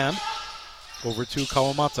right hand. Over to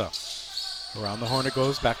Kawamata. Around the horn it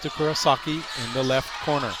goes, back to Kurosaki in the left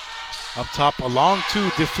corner. Up top, a long two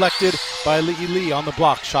deflected by Li'i on the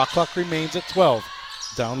block. Shot clock remains at 12.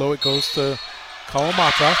 Down low it goes to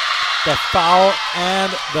Kawamata. The foul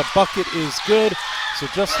and the bucket is good. So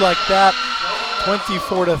just like that,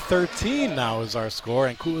 24-13 now is our score.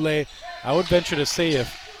 And Ku'ule, I would venture to say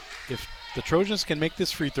if the Trojans can make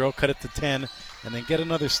this free throw, cut it to 10, and then get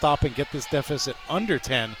another stop and get this deficit under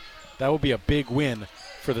 10, that would be a big win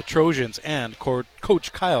for the Trojans and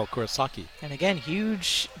Coach Kyle Kurosaki. And again,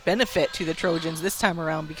 huge benefit to the Trojans this time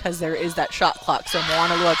around because there is that shot clock, so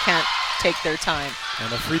Moanalua can't take their time.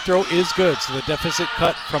 And the free throw is good, so the deficit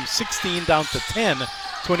cut from 16 down to 10,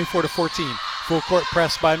 24-14. Full court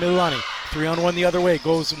press by Mililani. 3-on-1 the other way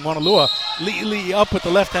goes Moanalua. Li'i up with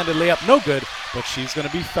the left-handed layup, no good, but she's going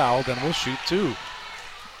to be fouled and will shoot 2.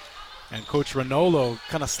 And Coach Ranolo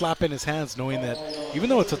kind of slapping his hands knowing that even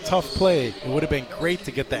though it's a tough play, it would have been great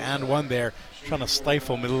to get the and one there, trying to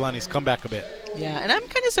stifle Mililani's comeback a bit. Yeah, and I'm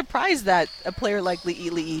kind of surprised that a player like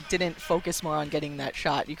Li'i didn't focus more on getting that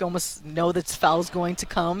shot. You can almost know that foul's going to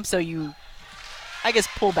come, so you, I guess,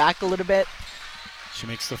 pull back a little bit. She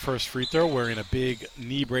makes the first free throw wearing a big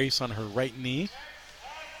knee brace on her right knee.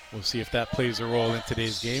 We'll see if that plays a role in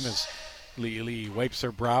today's game as Li'i wipes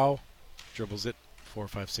her brow, dribbles it 4,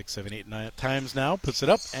 5, 6, 7, 8, 9 times now, puts it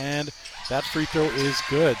up, and that free throw is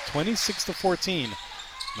good. 26-14.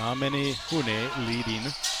 Namenihune leading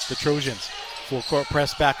the Trojans. Full court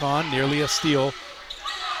press back on, nearly a steal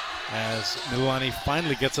as Mililani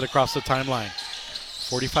finally gets it across the timeline.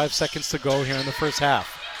 45 seconds to go here in the first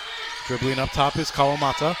half. Dribbling up top is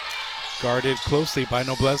Kawamata, guarded closely by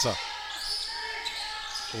Nobleza.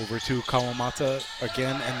 Over to Kawamata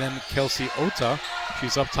again, and then Kelsey Ota.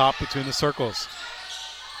 She's up top between the circles.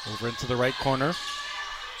 Over into the right corner.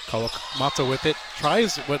 Kawamata with it.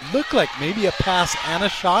 Tries what looked like maybe a pass and a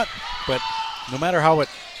shot, but no matter how it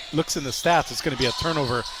looks in the stats, it's going to be a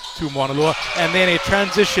turnover to Moanalua. And then a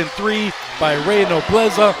transition 3 by Ray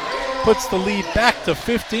Nobleza puts the lead back to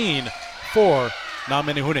 15 for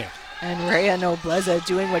Namenihune. And Rhea Nobleza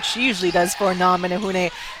doing what she usually does for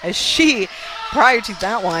Namenihune, as she, prior to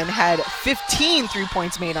that one, had 15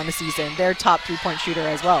 3-points made on the season. Their top 3-point shooter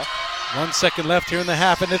as well. 1 second left here in the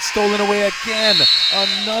half, and it's stolen away again.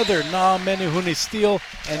 Another Menehune steal,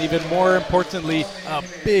 and even more importantly, a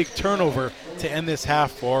big turnover to end this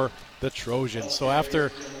half for the Trojans. So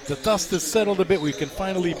after the dust has settled a bit, we can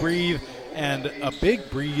finally breathe, and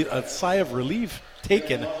a sigh of relief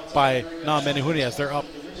taken by Menehune as they're up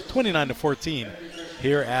 29-14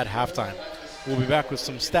 here at halftime. We'll be back with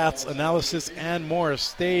some stats, analysis, and more.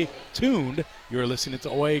 Stay tuned. You're listening to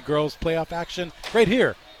OIA Girls Playoff Action right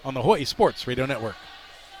here on the Hawaii Sports Radio Network.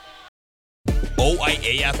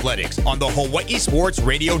 OIA Athletics on the Hawaii Sports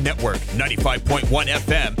Radio Network, 95.1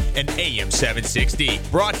 FM and AM 760.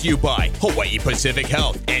 Brought to you by Hawaii Pacific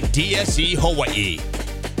Health and DSE Hawaii.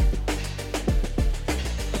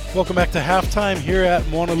 Welcome back to halftime here at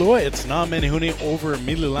Moanalua. It's Menehune over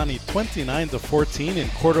Mililani 29-14 in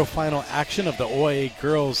quarterfinal action of the OIA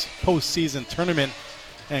Girls postseason tournament.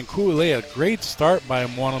 And Ku'ulei, a great start by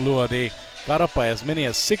Moanalua. They got up by as many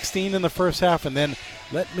as 16 in the first half and then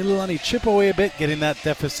let Mililani chip away a bit, getting that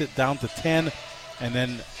deficit down to 10. And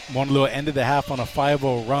then Moanalua ended the half on a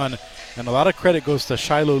 5-0 run. And a lot of credit goes to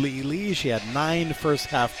Shiloh Li'ili. She had 9 first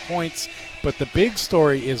half points. But the big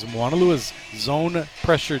story is Moanalua's zone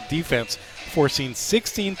pressure defense, forcing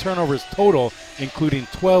 16 turnovers total, including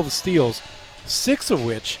 12 steals, 6 of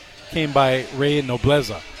which came by Ray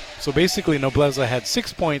Nobleza. So basically, Nobleza had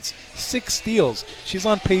 6 points, 6 steals. She's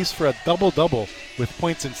on pace for a double-double with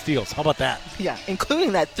points and steals. How about that? Yeah,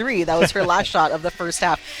 including that 3. That was her last shot of the first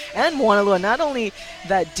half. And Moanalua, not only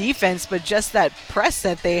that defense, but just that press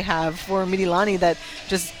that they have for Mililani that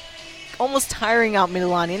just almost tiring out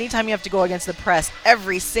Mililani. Anytime you have to go against the press,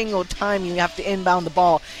 every single time you have to inbound the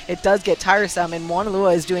ball, it does get tiresome. And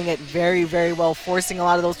Moanalua is doing it very, very well, forcing a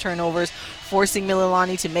lot of those turnovers, forcing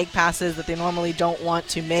Mililani to make passes that they normally don't want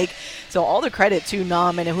to make. So all the credit to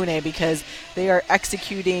Menehune because they are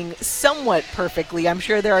executing somewhat perfectly. I'm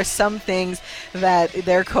sure there are some things that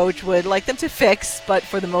their coach would like them to fix, but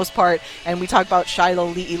for the most part, and we talk about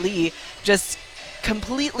Shiloh Li'ili, just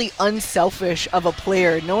completely unselfish of a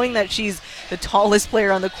player, knowing that she's the tallest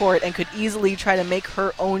player on the court and could easily try to make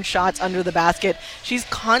her own shots under the basket. She's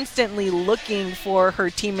constantly looking for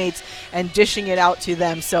her teammates and dishing it out to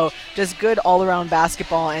them. So just good all-around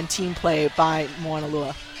basketball and team play by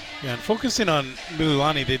Moanalua. Yeah, and focusing on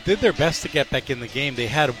Mililani, they did their best to get back in the game. They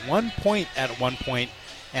had 1 point at one point,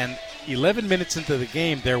 and 11 minutes into the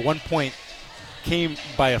game, their 1 point came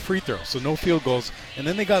by a free throw, so no field goals. And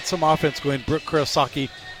then they got some offense going. Brooke Kurosaki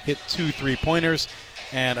hit 2 3-pointers,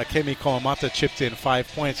 and Akemi Kawamata chipped in 5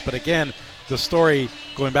 points. But again, the story,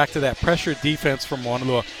 going back to that pressure defense from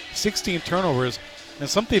Moanalua, 16 turnovers. And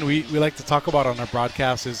something we like to talk about on our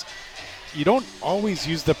broadcast is you don't always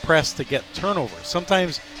use the press to get turnovers.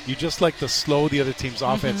 Sometimes you just like to slow the other team's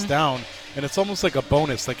offense down, and it's almost like a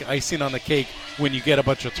bonus, like icing on the cake when you get a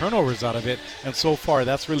bunch of turnovers out of it. And so far,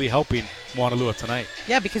 that's really helping Moanalua tonight.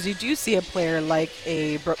 Yeah, because you do see a player like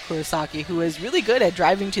a Brooke Kurosaki who is really good at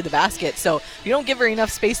driving to the basket. So if you don't give her enough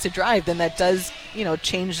space to drive, then that does,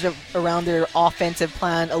 change around their offensive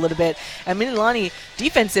plan a little bit. And Mililani,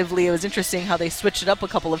 defensively, it was interesting how they switched it up a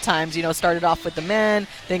couple of times. Started off with the man,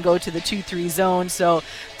 then go to the 2-3 zone. So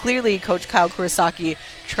clearly, Coach Kyle Kurosaki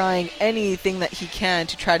trying anything that he can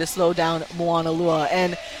to try to slow down Moanalua.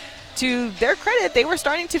 And to their credit, they were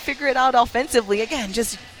starting to figure it out offensively. Again,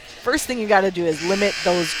 just first thing you got to do is limit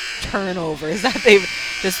those turnovers that they've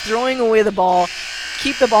just throwing away the ball.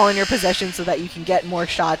 Keep the ball in your possession so that you can get more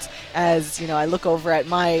shots. As I look over at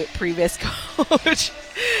my previous coach,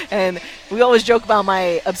 and we always joke about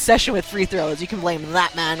my obsession with free throws. You can blame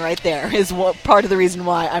that man right there. Is what part of the reason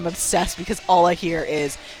why I'm obsessed, because all I hear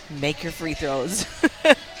is make your free throws.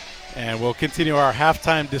 And we'll continue our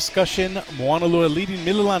halftime discussion. Moanalua leading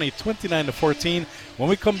Mililani 29-14. When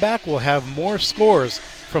we come back, we'll have more scores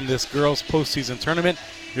from this girls' postseason tournament.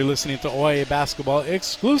 You're listening to OIA Basketball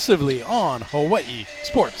exclusively on Hawaii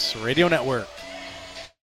Sports Radio Network.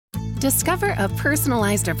 Discover a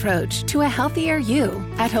personalized approach to a healthier you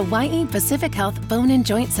at Hawaii Pacific Health Bone and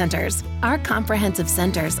Joint Centers. Our comprehensive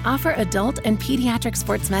centers offer adult and pediatric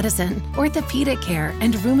sports medicine, orthopedic care,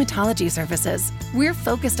 and rheumatology services. We're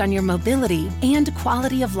focused on your mobility and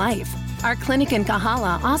quality of life. Our clinic in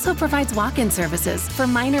Kahala also provides walk-in services for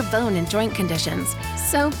minor bone and joint conditions.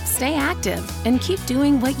 So stay active and keep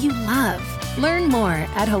doing what you love. Learn more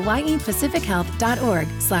at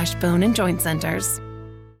hawaiipacifichealth.org/bone and joint centers.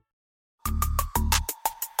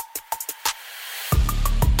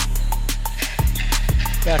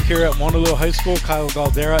 Back here at Moanalua High School, Kyle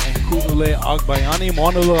Galdera and Ku'ulei Agbayani.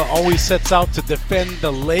 Moanalua always sets out to defend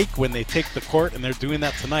the lake when they take the court, and they're doing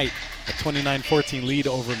that tonight. A 29-14 lead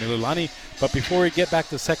over Mililani. But before we get back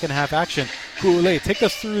to second half action, Ku'ule, take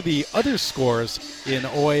us through the other scores in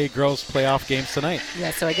OIA girls playoff games tonight.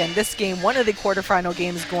 Yeah, so again, this game, one of the quarterfinal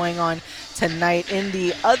games going on tonight. In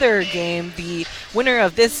the other game, the winner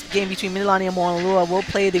of this game between Mililani and Moanalua will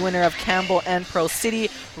play the winner of Campbell and Pearl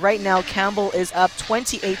City. Right now, Campbell is up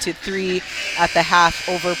 28-3 at the half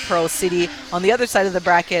over Pearl City. On the other side of the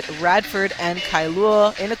bracket, Radford and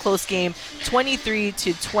Kailua in a close game,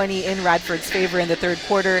 23-20 in Radford's favor in the third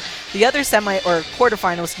quarter. The other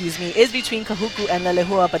quarterfinal, is between Kahuku and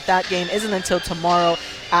Lelehua, but that game isn't until tomorrow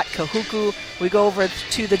at Kahuku. We go over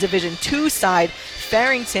to the Division 2 side,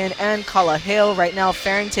 Farrington and Kalahale. Right now,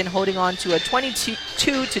 Farrington holding on to a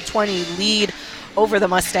 22-20 lead over the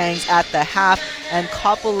Mustangs at the half, and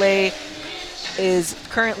Kapolei is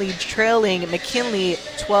currently trailing McKinley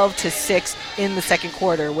 12-6 in the second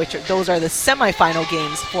quarter, which those are the semifinal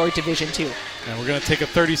games for Division 2. And we're going to take a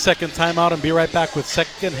 30-second timeout and be right back with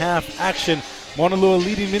second half action. Moanalua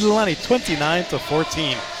leading Mililani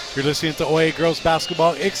 29-14. You're listening to OIA Girls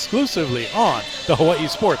Basketball exclusively on the Hawaii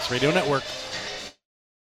Sports Radio Network.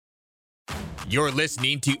 You're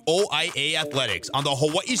listening to OIA Athletics on the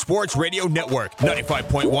Hawaii Sports Radio Network,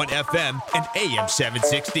 95.1 FM and AM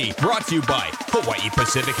 760. Brought to you by Hawaii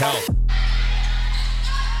Pacific Health.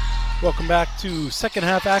 Welcome back to second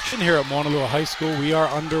half action here at Moanalua High School. We are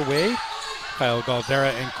underway. Kyle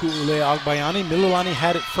Galdera and Ku'ule Agbayani. Mililani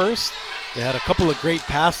had it first. They had a couple of great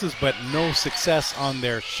passes, but no success on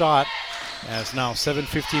their shot. As now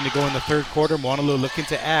 7:15 to go in the third quarter. Moanalua looking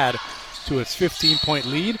to add to its 15-point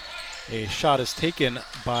lead. A shot is taken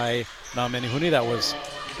by Namenihuni. That was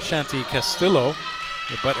Shanti Castillo.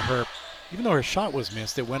 But even though her shot was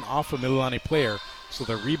missed, it went off a Mililani player. So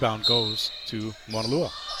the rebound goes to Moanalua.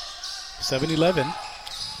 7-11.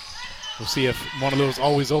 We'll see if Moanalua is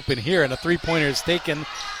always open here. And a three-pointer is taken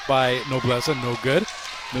by Nobleza. No good.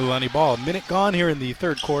 Mililani ball. A minute gone here in the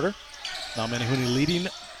third quarter. Namenihuni leading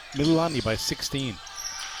Mililani by 16.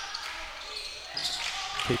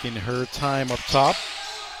 Taking her time up top.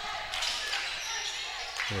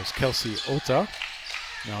 There's Kelsey Ota.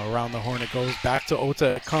 Now around the horn it goes. Back to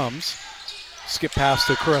Ota it comes. Skip pass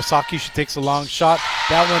to Kurosaki. She takes a long shot.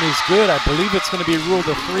 That one is good. I believe it's going to be ruled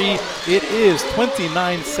a three. It is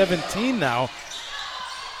 29-17 now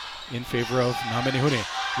in favor of Namenihuni.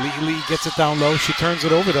 Li'ili gets it down low. She turns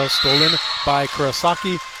it over though. Stolen by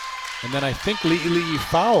Kurosaki. And then I think Li'ili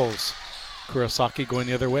fouls Kurosaki going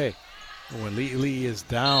the other way. When Li'ili is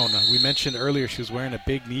down, we mentioned earlier she was wearing a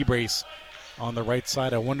big knee brace on the right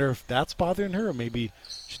side. I wonder if that's bothering her, or maybe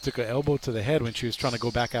she took an elbow to the head when she was trying to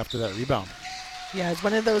go back after that rebound. Yeah, it's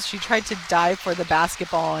one of those, she tried to dive for the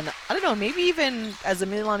basketball, and I don't know, maybe even as a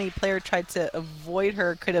Mililani player tried to avoid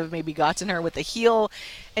her, could have maybe gotten her with a heel,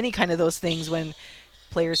 any kind of those things when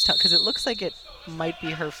players because it looks like it might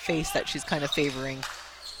be her face that she's kind of favoring.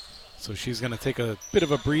 So she's going to take a bit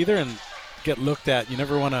of a breather and get looked at. You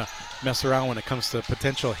never want to mess around when it comes to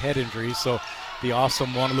potential head injuries, so the awesome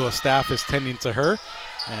Moanalua staff is tending to her,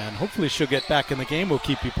 and hopefully she'll get back in the game. We'll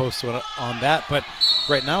keep you posted on that. But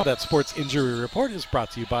right now, that sports injury report is brought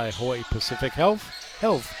to you by Hawaii Pacific Health.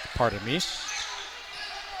 And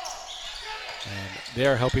they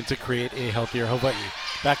are helping to create a healthier Hawaii.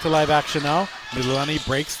 Back to live action now. Mililani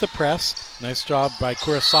breaks the press. Nice job by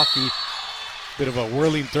Kurosaki. Bit of a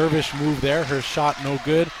whirling dervish move there. Her shot no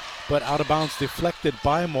good, but out of bounds, deflected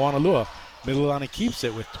by Moanalua. Mililani keeps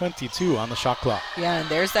it with 22 on the shot clock. Yeah, and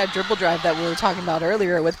there's that dribble drive that we were talking about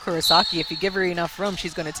earlier with Kurosaki. If you give her enough room,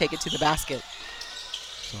 she's going to take it to the basket.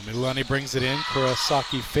 So Mililani brings it in.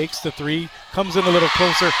 Kurosaki fakes the three, comes in a little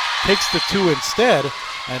closer, takes the two instead,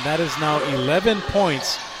 and that is now 11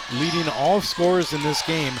 points, leading all scorers in this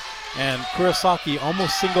game. And Kurosaki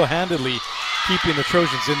almost single-handedly keeping the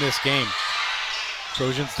Trojans in this game.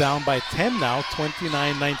 Trojans down by 10 now,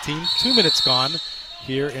 29-19. 2 minutes gone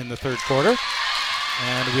here in the third quarter.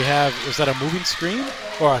 And we have, is that a moving screen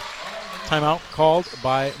or a timeout called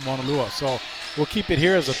by Moanalua? So we'll keep it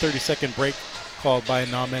here as a 30-second break called by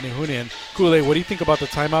Namenihuni. And Kule, what do you think about the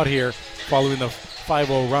timeout here following the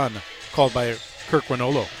 5-0 run called by Kirk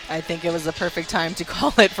Ranolo? I think it was the perfect time to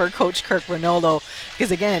call it for Coach Kirk Ranolo,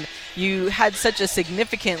 because again, you had such a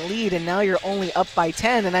significant lead and now you're only up by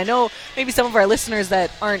 10. And I know maybe some of our listeners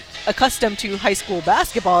that aren't accustomed to high school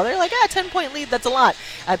basketball, they're like, 10-point lead, that's a lot.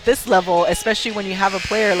 At this level, especially when you have a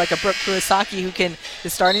player like a Brooke Kurosaki who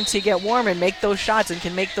is starting to get warm and make those shots and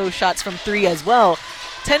can make those shots from three as well,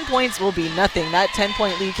 10 points will be nothing. That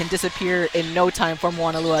 10-point lead can disappear in no time for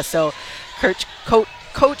Moanalua. So Coach Kirk,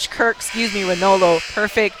 Ranolo,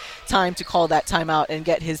 perfect time to call that timeout and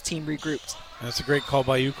get his team regrouped. That's a great call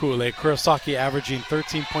by you, Ku'ule. Kurosaki averaging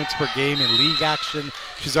 13 points per game in league action.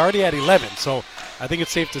 She's already at 11, so I think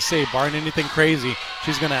it's safe to say, barring anything crazy,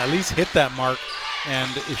 she's going to at least hit that mark,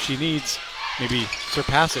 and if she needs, maybe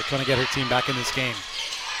surpass it, trying to get her team back in this game.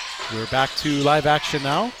 We're back to live action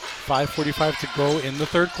now. 5:45 to go in the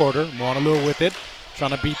third quarter. Moanalua with it,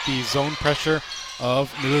 trying to beat the zone pressure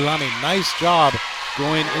of Mililani. Nice job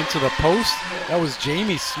going into the post. That was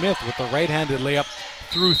Jamie Smith with the right-handed layup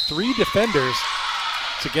through 3 defenders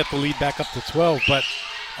to get the lead back up to 12. But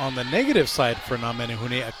on the negative side for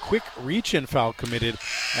Namenehune, a quick reach-in foul committed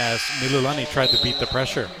as Mililani tried to beat the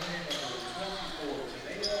pressure.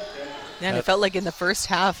 Yeah, and it felt like in the first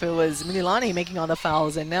half it was Mililani making all the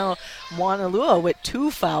fouls, and now Moanalua with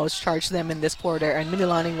 2 fouls charged them in this quarter, and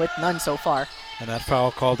Mililani with none so far. And that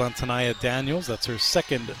foul called on Tanaya Daniels. That's her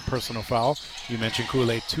second personal foul. You mentioned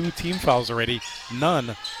Kule, 2 team fouls already,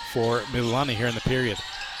 none for Mililani here in the period.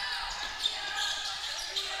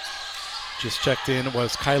 Just checked in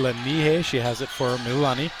was Kyla Nihe. She has it for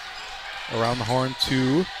Mililani. Around the horn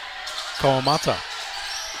to Kawamata.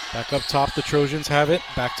 Back up top, the Trojans have it.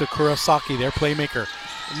 Back to Kurosaki, their playmaker.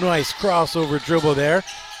 Nice crossover dribble there.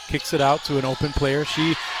 Kicks it out to an open player.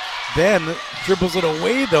 She then dribbles it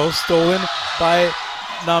away, though, stolen by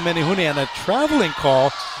Namenehune. And a traveling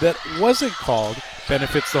call that wasn't called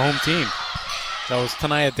benefits the home team. That was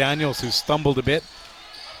Tanaya Daniels, who stumbled a bit,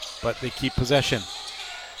 but they keep possession.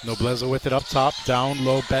 Nobleza with it up top, down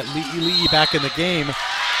low, Li'i back in the game.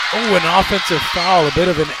 Oh, an offensive foul, a bit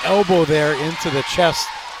of an elbow there into the chest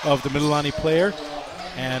of the Mililani player.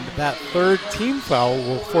 And that third team foul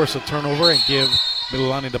will force a turnover and give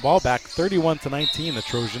Mililani the ball back. 31-19, the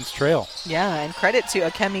Trojans trail. Yeah, and credit to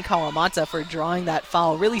Akemi Kawamata for drawing that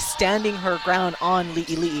foul, really standing her ground on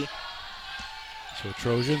Li'i. So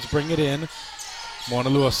Trojans bring it in.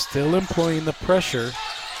 Moanalua still employing the pressure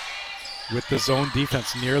with the zone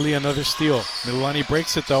defense. Nearly another steal. Mililani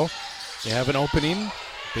breaks it, though. They have an opening.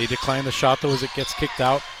 They decline the shot, though, as it gets kicked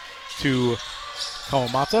out to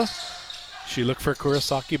Kawamata. She looked for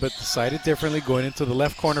Kurosaki, but decided differently, going into the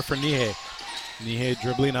left corner for Nihe. Nihe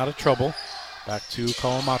dribbling out of trouble. Back to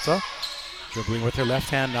Kawamata. Dribbling with her left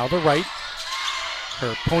hand, now the right.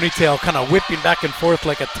 Her ponytail kind of whipping back and forth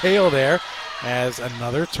like a tail there, as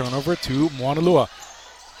another turnover to Moanalua.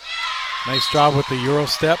 Nice job with the Euro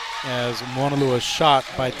step, as Moanalua's shot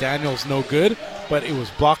by Daniels no good, but it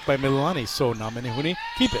was blocked by Mililani, so Namenehune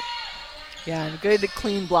keep it. Yeah, and good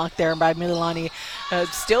clean block there by Mililani,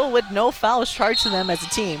 still with no fouls charged to them as a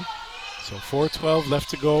team. So 4:12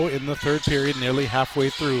 left to go in the third period, nearly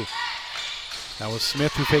halfway through. That was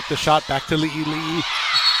Smith who faked the shot, back to Li'i.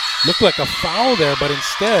 Looked like a foul there, but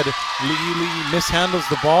instead, Li'i mishandles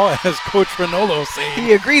the ball, as Coach Ranolo saying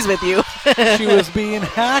he agrees with you. she was being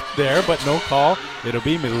hacked there, but no call. It'll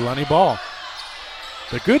be Mililani ball.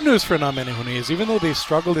 The good news for Namenehune is even though they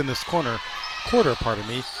struggled in this quarter,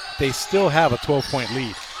 they still have a 12-point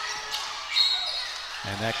lead.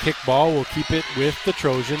 And that kick ball will keep it with the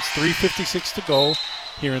Trojans. 3:56 to go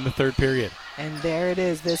here in the third period. And there it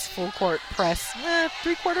is, this full court press,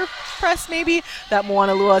 3-quarter press maybe, that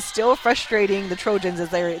Moanalua is still frustrating the Trojans as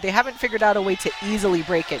they haven't figured out a way to easily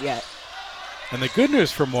break it yet. And the good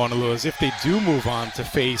news for Moanalua is if they do move on to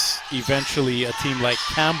face eventually a team like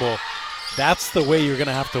Campbell, that's the way you're going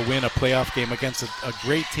to have to win a playoff game against a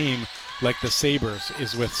great team like the Sabres,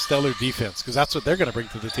 is with stellar defense, because that's what they're going to bring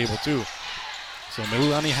to the table too. So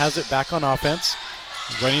Mililani has it back on offense,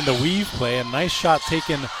 running the weave play. A nice shot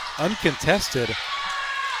taken uncontested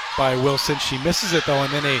by Wilson. She misses it, though,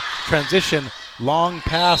 and then a transition long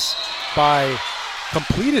pass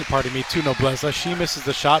completed to Nobleza. She misses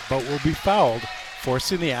the shot, but will be fouled,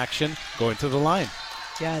 forcing the action, going to the line.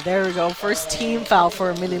 Yeah, there we go. First team foul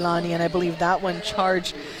for Mililani, and I believe that one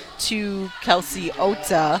charged to Kelsey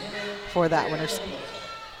Ota for that one.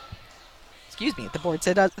 Excuse me, the board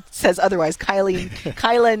says otherwise. Kyla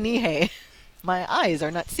Nihe. My eyes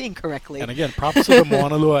are not seeing correctly. And again, props to the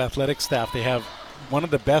Moanalua athletic staff. They have one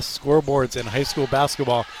of the best scoreboards in high school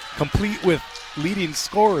basketball, complete with leading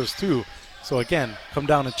scorers too. So again, come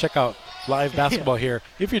down and check out live basketball here.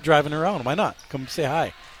 If you're driving around, why not? Come say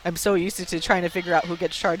hi. I'm so used to trying to figure out who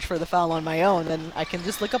gets charged for the foul on my own, and I can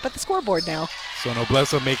just look up at the scoreboard now. So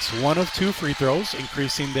Nobleza makes 1 of 2 free throws,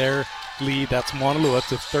 increasing their lead. That's Moanalua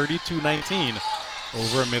to 32-19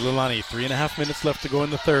 over Mililani. 3.5 minutes left to go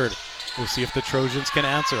in the third. We'll see if the Trojans can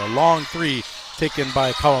answer. A long 3 taken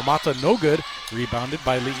by Kawamata, no good. Rebounded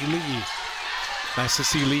by Li'i. Nice to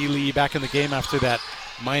see Li'i back in the game after that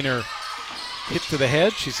minor hit to the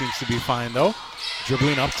head. She seems to be fine, though.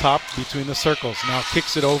 Dribbling up top between the circles. Now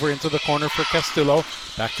kicks it over into the corner for Castillo.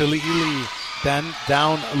 Back to Li'i. Then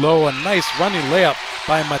down low, a nice running layup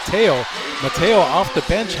by Mateo. Mateo off the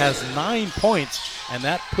bench has 9 points and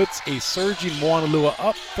that puts a surging Moanalua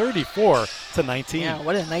up 34-19. Yeah,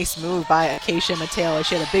 what a nice move by Acacia Mateo.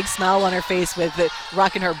 She had a big smile on her face with it,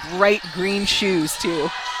 rocking her bright green shoes, too.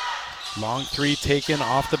 Long three taken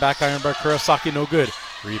off the back iron by Kurosaki, no good.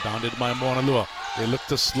 Rebounded by Moanalua. They look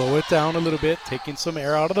to slow it down a little bit, taking some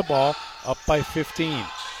air out of the ball, up by 15.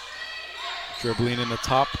 Dribbling in the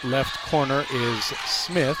top left corner is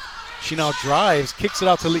Smith. She now drives, kicks it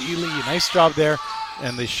out to Li'ili. Nice job there.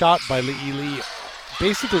 And the shot by Li'ili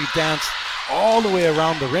basically danced all the way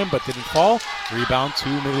around the rim but didn't fall. Rebound to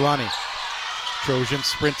Mililani. Trojans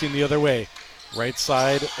sprinting the other way. Right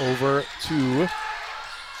side over to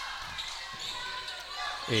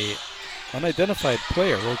a unidentified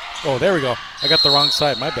player. Oh, there we go. I got the wrong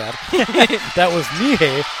side. My bad. That was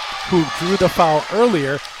Nihe, who drew the foul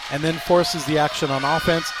earlier and then forces the action on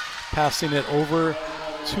offense, passing it over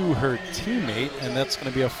to her teammate, and that's going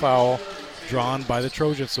to be a foul drawn by the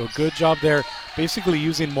Trojans. So good job there, basically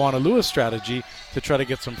using Moanalua's strategy to try to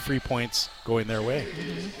get some free points going their way.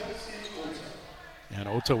 And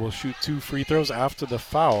Ota will shoot 2 free throws after the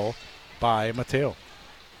foul by Mateo.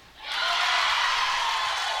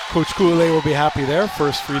 Coach Kuule will be happy there.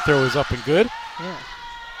 First free throw is up and good. Yeah.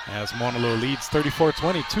 As Moanalua leads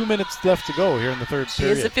 34-20. 2 minutes left to go here in the third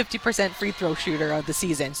period. She is a 50% free throw shooter of the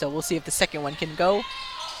season, so we'll see if the second one can go.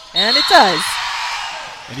 And it does.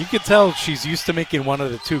 And you can tell she's used to making one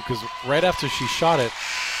of the two, because right after she shot it,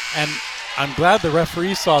 and I'm glad the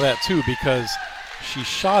referee saw that too, because she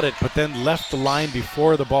shot it but then left the line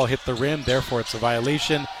before the ball hit the rim. Therefore, it's a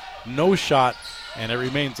violation. No shot, and it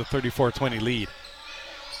remains a 34-20 lead.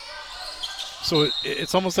 So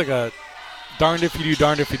it's almost like a darned if you do,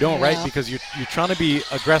 darned if you don't, right? Because you're trying to be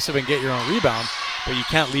aggressive and get your own rebound, but you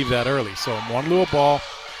can't leave that early. So Moanalua ball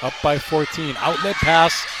up by 14. Outlet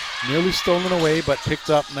pass, nearly stolen away, but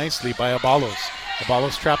picked up nicely by Abalos.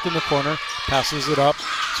 Abalos trapped in the corner, passes it up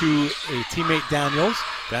to a teammate Daniels.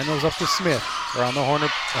 Daniels up to Smith. Around the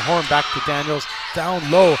horn back to Daniels. Down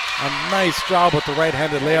low, a nice job with the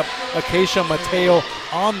right-handed layup. Acacia Mateo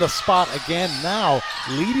on the spot again, now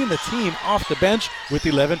leading the team off the bench with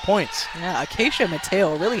 11 points. Yeah, Acacia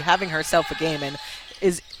Mateo really having herself a game and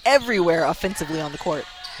is everywhere offensively on the court.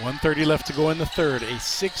 1:30 left to go in the third. A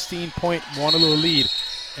 16-point Moanalua lead.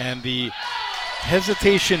 And the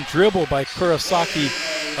hesitation dribble by Kurosaki,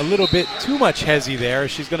 a little bit too much hezzy there.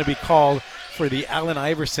 She's going to be called for the Allen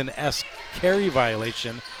Iverson-esque carry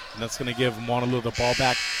violation, and that's going to give Moanalua the ball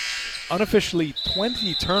back. Unofficially,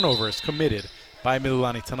 20 turnovers committed by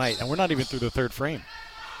Mililani tonight, and we're not even through the third frame.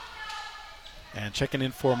 And checking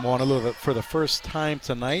in for Moanalua for the first time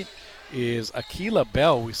tonight is Akila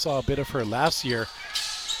Bell. We saw a bit of her last year.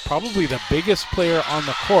 Probably the biggest player on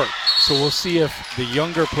the court. So we'll see if the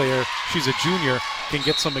younger player, she's a junior, can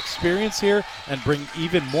get some experience here and bring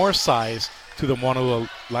even more size to the Moanalua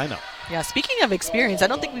lineup. Yeah, speaking of experience, I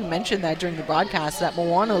don't think we mentioned that during the broadcast, that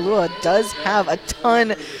Moanalua does have a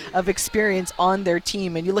ton of experience on their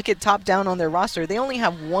team. And you look at top down on their roster, they only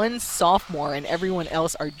have one sophomore and everyone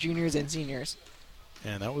else are juniors and seniors.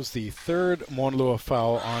 And that was the third Moanalua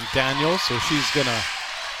foul on Daniel, so she's going to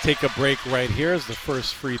take a break right here as the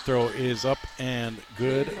first free throw is up and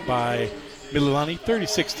good by Mililani,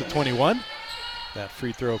 36-21. That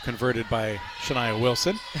free throw converted by Shania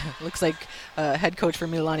Wilson. Looks like head coach for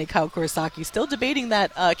Mililani, Kyle Kurosaki, still debating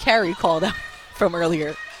that carry call from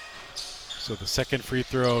earlier. So the second free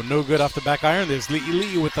throw, no good off the back iron. There's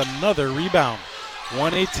Li'ili with another rebound.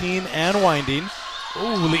 118 and winding.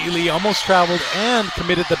 Ooh, Li'ili almost traveled and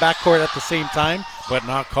committed the backcourt at the same time, but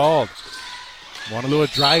not called.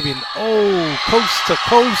 Moanalua driving, coast to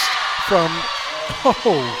coast from,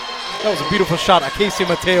 that was a beautiful shot. Acacia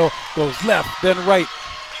Mateo goes left, then right.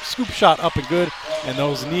 Scoop shot up and good. And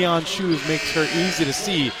those neon shoes makes her easy to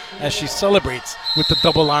see as she celebrates with the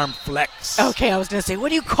double arm flex. Okay, I was going to say, what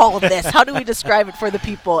do you call this? How do we describe it for the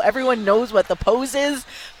people? Everyone knows what the pose is,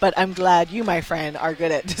 but I'm glad you, my friend, are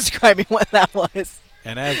good at describing what that was.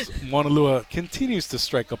 And as Moanalua continues to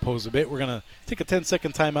strike a pose a bit, we're going to take a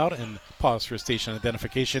 10-second timeout and pause for station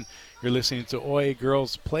identification. You're listening to OIA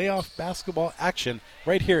Girls Playoff Basketball action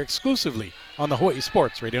right here exclusively on the Hawaii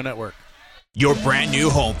Sports Radio Network. Your brand new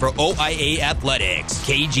home for OIA Athletics.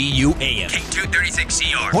 KGU AM.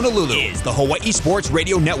 K236CR. Honolulu is the Hawaii Sports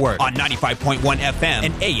Radio Network on 95.1 FM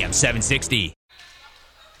and AM 760.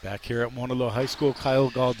 Back here at Moanalua High School, Kyle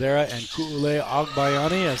Galdera and Ku'ule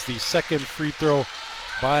Agbayani as the second free throw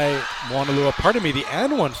by Moanalua. The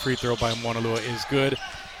and one free throw by Moanalua is good.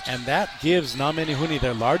 And that gives Namenihuni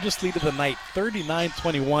their largest lead of the night,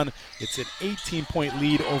 39-21. It's an 18-point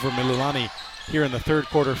lead over Mililani here in the third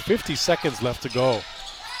quarter. 50 seconds left to go.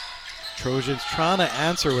 Trojans trying to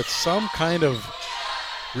answer with some kind of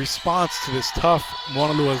response to this tough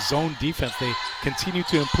Moanalua zone defense, they continue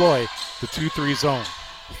to employ the 2-3 zone.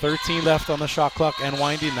 13 left on the shot clock and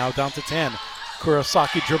winding, now down to 10.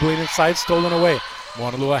 Kurosaki dribbling inside, stolen away.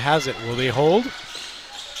 Moanalua has it. Will they hold?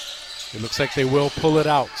 It looks like they will pull it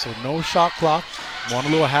out. So no shot clock.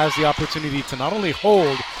 Moanalua has the opportunity to not only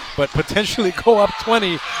hold, but potentially go up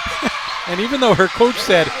 20. And even though her coach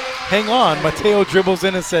said, hang on, Mateo dribbles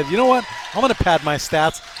in and said, you know what? I'm going to pad my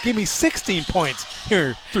stats. Give me 16 points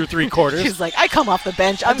here through 3 quarters. She's like, I come off the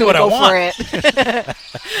bench. I'm going to go for it.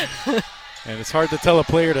 And it's hard to tell a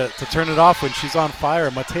player to turn it off when she's on fire.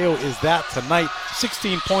 Mateo is that tonight.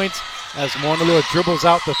 16 points as Moanalua dribbles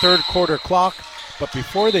out the third quarter clock. But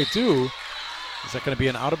before they do, is that going to be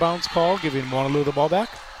an out-of-bounds call, giving Moanalua the ball back?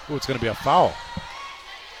 Oh, it's going to be a foul.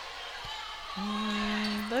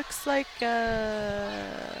 Looks like...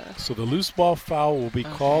 So the loose ball foul will be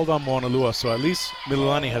called on Moanalua. So at least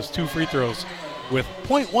Mililani has 2 free throws with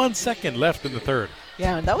 0.1 second left in the third.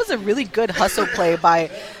 Yeah, and that was a really good hustle play by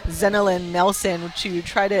Zenelyn Nelson to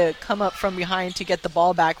try to come up from behind to get the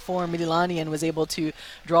ball back for Mililani, and was able to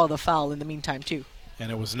draw the foul in the meantime, too. And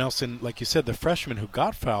it was Nelson, like you said, the freshman who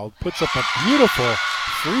got fouled, puts up a beautiful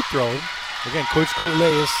free throw. Again, Coach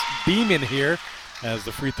Koule is beaming here as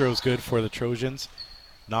the free throw is good for the Trojans,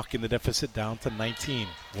 knocking the deficit down to 19.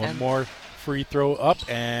 One more free throw up,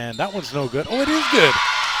 and that one's no good. Oh, it is good.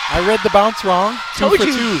 I read the bounce wrong. Told 2 for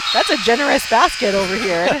you, 2. That's a generous basket over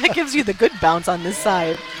here. It gives you the good bounce on this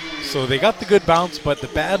side. So they got the good bounce, but the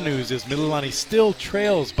bad news is Mililani still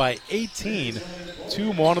trails by 18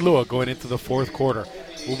 to Moanalua going into the fourth quarter.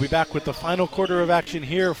 We'll be back with the final quarter of action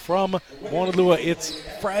here from Moanalua. It's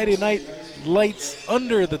Friday night lights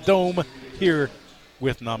under the dome here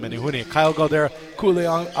with Namenihune. Kyle Galdera, Kule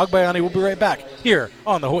Agbayani will be right back here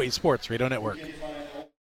on the Hawaii Sports Radio Network.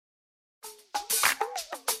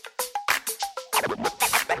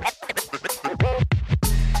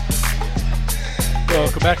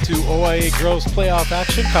 Welcome back to OIA Girls Playoff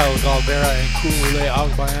action. Kyle Galdera and Kule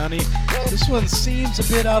Agbayani. This one seems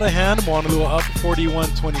a bit out of hand. Moanalua up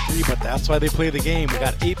 41-23, but that's why they play the game. We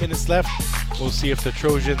got 8 minutes left. We'll see if the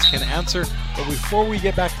Trojans can answer. But before we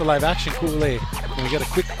get back to live action, Kule, can we get a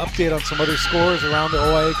quick update on some other scores around the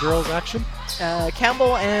OIA Girls action?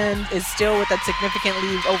 Campbell is still with that significant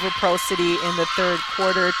lead over Pearl City in the third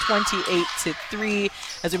quarter, 28-3.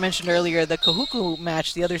 As we mentioned earlier, the Kahuku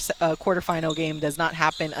match, the other quarterfinal game, does not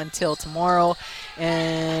happen until tomorrow.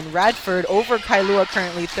 And Radford over Kailua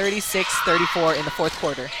currently 36-34 in the fourth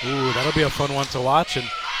quarter. Ooh, that'll be a fun one to watch, and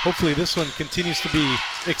hopefully this one continues to be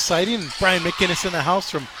exciting. Brian McInnes in the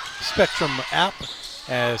house from Spectrum app.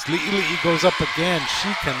 As Li'i goes up again,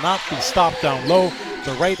 she cannot be stopped down low.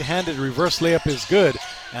 The right-handed reverse layup is good,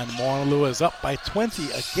 and Moanalua is up by 20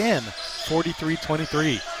 again,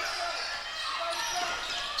 43-23.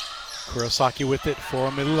 Kurosaki with it for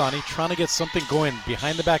Mililani, trying to get something going.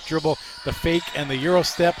 Behind the back dribble, the fake and the Euro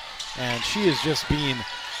step, and she is just being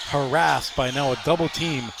harassed by now a double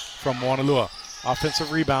team from Moanalua.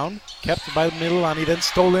 Offensive rebound, kept by Mililani, then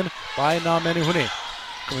stolen by Namenihune.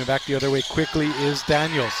 Coming back the other way quickly is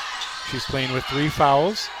Daniels. She's playing with 3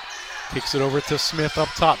 fouls. Kicks it over to Smith up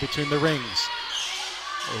top between the rings.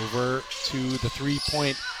 Over to the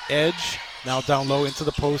 3-point edge. Now down low into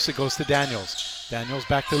the post. It goes to Daniels. Daniels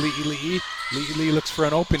back to Li'i. Li'i looks for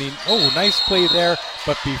an opening. Oh, nice play there.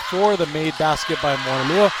 But before the made basket by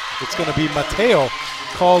Moanalua, it's going to be Mateo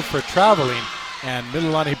called for traveling. And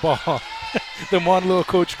Mililani ball. The Moanalua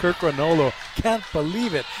coach, Kirk Ranolo, can't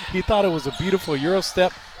believe it. He thought it was a beautiful Euro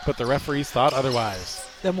step, but the referees thought otherwise.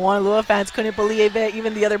 The Moanalua fans couldn't believe it.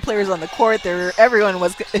 Even the other players on the court, everyone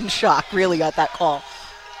was in shock, really, at that call.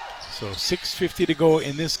 So 6:50 to go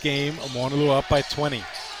in this game. Moanalua up by 20.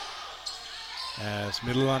 As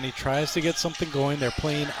Mililani tries to get something going, they're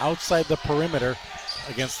playing outside the perimeter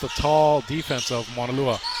against the tall defense of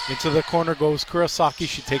Moanalua. Into the corner goes Kurosaki.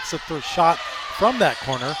 She takes a shot from that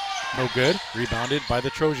corner. No good. Rebounded by the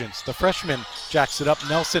Trojans. The freshman jacks it up.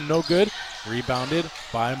 Nelson, no good. Rebounded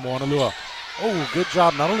by Moanalua. Oh, good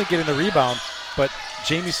job not only getting the rebound, but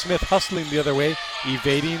Jamie Smith hustling the other way,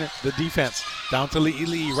 evading the defense. Down to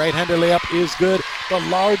Li'i. Right-handed layup is good. The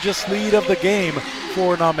largest lead of the game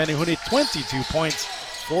for Namenihune. 22 points,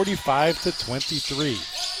 45-23.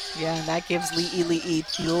 Yeah, and that gives Li'i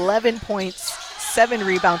 11 points, 7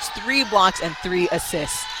 rebounds, 3 blocks, and 3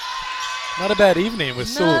 assists. Not a bad evening with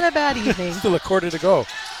still a quarter to go.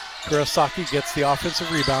 Kurosaki gets the offensive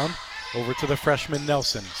rebound over to the freshman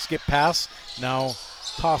Nelson. Skip pass, now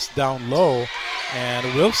tossed down low,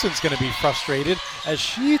 and Wilson's going to be frustrated as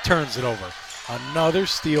she turns it over. Another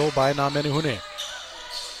steal by Namenihune.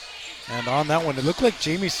 And on that one, it looked like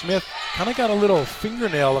Jamie Smith kind of got a little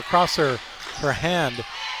fingernail across her hand.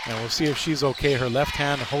 And we'll see if she's okay. Her left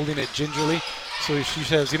hand holding it gingerly. So she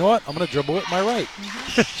says, you know what? I'm going to dribble with my right.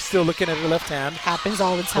 She's still looking at her left hand. Happens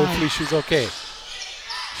all the time. Hopefully she's okay.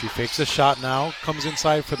 She fakes a shot now. Comes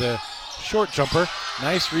inside for the short jumper.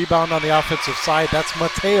 Nice rebound on the offensive side. That's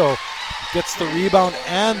Mateo. Gets the rebound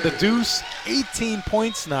and the deuce. 18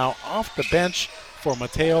 points now off the bench for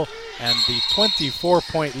Mateo. And the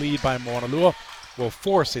 24-point lead by Moanalua will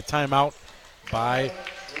force a timeout by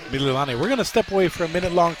Mililani. We're going to step away for a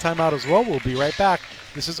minute-long timeout as well. We'll be right back.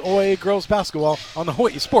 This is OIA Girls Basketball on the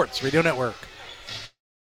Hawaii Sports Radio Network.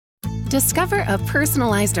 Discover a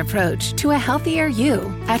personalized approach to a healthier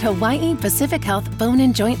you at Hawaii Pacific Health Bone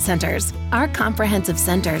and Joint Centers. Our comprehensive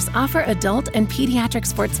centers offer adult and pediatric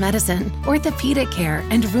sports medicine, orthopedic care,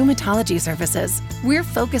 and rheumatology services. We're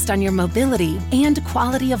focused on your mobility and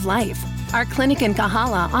quality of life. Our clinic in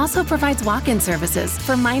Kahala also provides walk-in services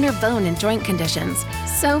for minor bone and joint conditions.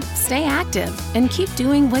 So stay active and keep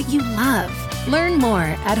doing what you love. Learn more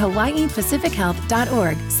at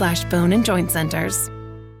hawaiipacifichealth.org/bone and joint centers.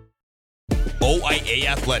 OIA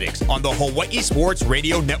Athletics on the Hawaii Sports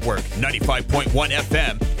Radio Network, 95.1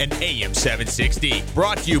 FM and AM 760.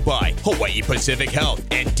 Brought to you by Hawaii Pacific Health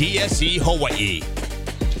and DSE Hawaii.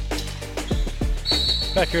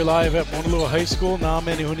 Back here live at Moanalua High School.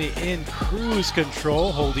 Namenihune in cruise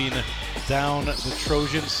control, holding down the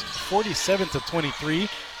Trojans 47-23.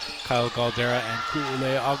 Kyle Galdera and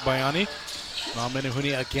Ku'ule Agbayani.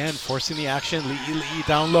 Namenihune again forcing the action. Li'i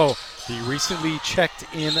down low. The recently checked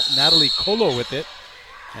in Natalie Colo with it,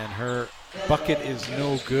 and her bucket is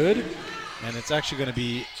no good, and it's actually going to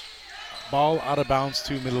be ball out of bounds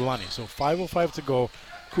to Mililani. So 5:05 to go.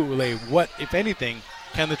 Ku'ule, what, if anything,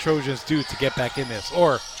 can the Trojans do to get back in this?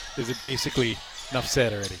 Or is it basically enough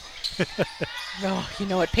said already? No, you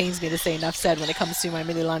know, it pains me to say enough said when it comes to my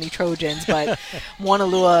Mililani Trojans, but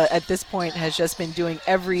Moanalua at this point has just been doing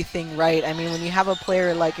everything right. I mean, when you have a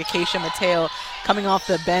player like Acacia Mateo coming off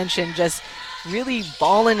the bench and just really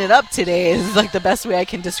balling it up today is like the best way I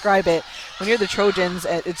can describe it. When you're the Trojans,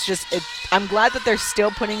 I'm glad that they're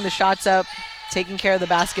still putting the shots up, taking care of the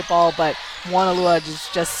basketball, but Moanalua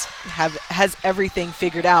just has everything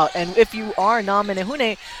figured out. And if you are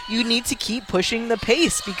Namenihune, you need to keep pushing the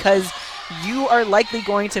pace because you are likely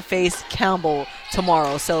going to face Campbell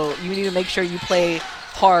tomorrow. So you need to make sure you play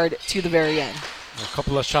hard to the very end. A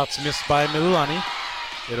couple of shots missed by Mililani.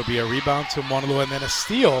 It'll be a rebound to Moanalua, and then a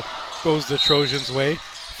steal goes the Trojans' way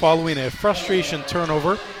following a frustration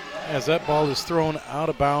turnover as that ball is thrown out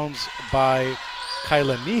of bounds by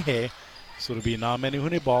Kyla Nihe. So it'll be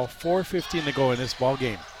Namenihune ball, 4:15 to go in this ball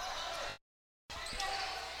game.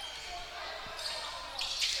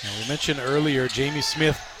 And we mentioned earlier, Jamie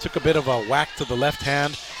Smith took a bit of a whack to the left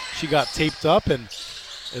hand. She got taped up, and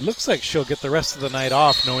it looks like she'll get the rest of the night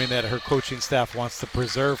off, knowing that her coaching staff wants to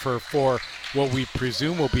preserve her for what we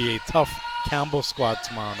presume will be a tough Campbell squad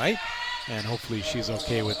tomorrow night. And hopefully she's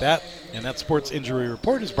okay with that. And that sports injury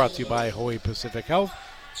report is brought to you by Hawaii Pacific Health,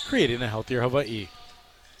 creating a healthier Hawaii.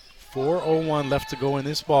 4:01 left to go in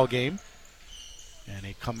this ball game. And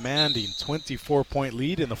a commanding 24-point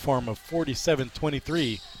lead in the form of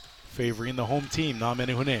 47-23, favoring the home team,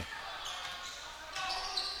 Namenihune.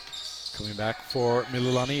 Coming back for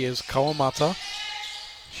Mililani is Kawamata.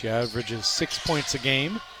 She averages 6 points a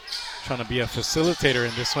game. Trying to be a facilitator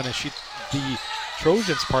in this one, and the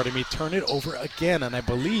Trojans, turn it over again, and I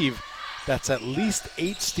believe that's at least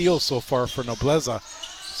 8 steals so far for Nobleza.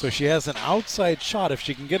 So she has an outside shot if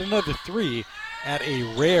she can get another 3 at a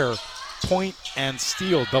rare point and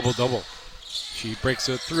steal double-double. She breaks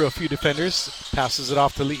it through a few defenders, passes it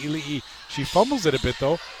off to Li'i. She fumbles it a bit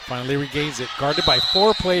though, finally regains it, guarded by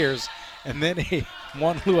 4 players, and then a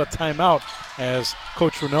Moanalua timeout as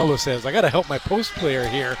Coach Ronaldo says, I got to help my post player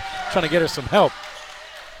here, trying to get her some help.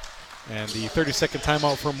 And the 30-second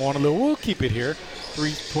timeout for Moanalua will keep it here.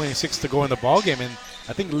 3:26 to go in the ball game, and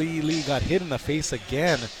I think Lee got hit in the face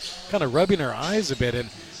again, kind of rubbing her eyes a bit, and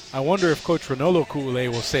I wonder if Coach Ronaldo Ku'ule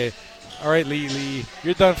will say, all right, Lee,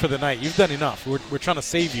 you're done for the night. You've done enough. We're trying to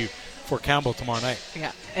save you for Campbell tomorrow night.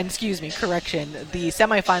 Yeah, and excuse me, correction. The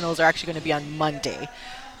semifinals are actually going to be on Monday.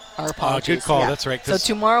 Our apologies. Good call, yeah. That's right. So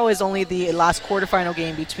tomorrow is only the last quarterfinal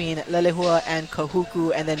game between Lelehua and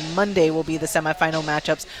Kahuku, and then Monday will be the semifinal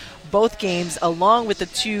matchups. Both games, along with the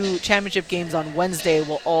 2 championship games on Wednesday,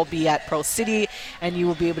 will all be at Pearl City, and you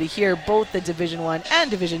will be able to hear both the Division I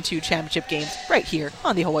and Division II championship games right here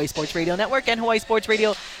on the Hawaii Sports Radio Network and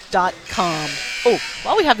hawaiisportsradio.com. scoringlive.com. Oh,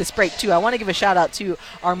 while we have this break, too, I want to give a shout-out to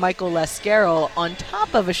our Michael Lescaro on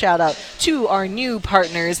top of a shout-out to our new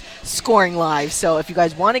partners, Scoring Live. So if you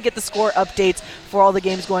guys want to get the score updates for all the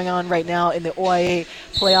games going on right now in the OIA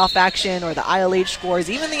playoff action or the ILH scores,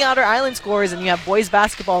 even the Outer Island scores, and you have boys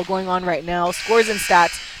basketball going on right now, scores and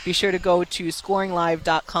stats, be sure to go to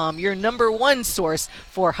scoringlive.com, your number one source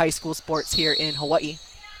for high school sports here in Hawaii.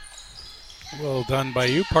 Well done by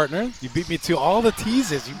you, partner. You beat me to all the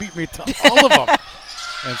teases. You beat me to all of them.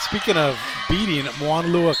 And speaking of beating,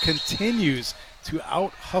 Moanalua continues to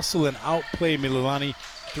out-hustle and outplay Mililani.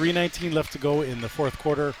 3:19 left to go in the fourth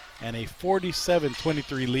quarter and a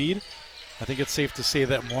 47-23 lead. I think it's safe to say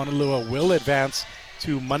that Moanalua will advance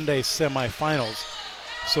to Monday's semifinals.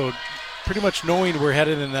 So pretty much knowing we're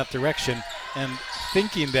headed in that direction and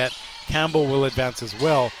thinking that Campbell will advance as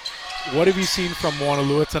well, what have you seen from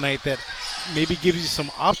Moanalua tonight that maybe gives you some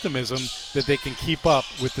optimism that they can keep up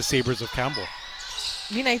with the Sabres of Campbell?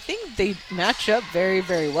 I mean, I think they match up very,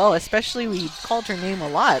 very well, especially we called her name a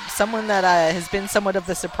lot. Someone that has been somewhat of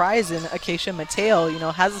the surprise in Acacia Mateo,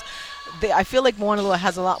 I feel like Moanalua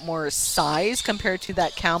has a lot more size compared to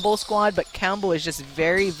that Campbell squad, but Campbell is just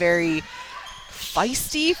very, very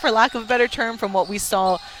feisty, for lack of a better term, from what we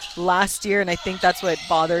saw last year, and I think that's what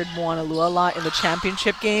bothered Moanalua a lot in the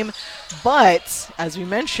championship game. But as we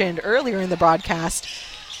mentioned earlier in the broadcast,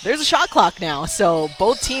 there's a shot clock now, so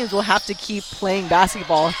both teams will have to keep playing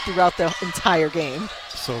basketball throughout the entire game.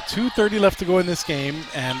 So 2:30 left to go in this game,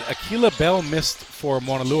 and Akila Bell missed for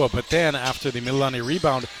Moanalua, but then after the Mililani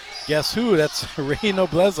rebound, guess who? That's Ray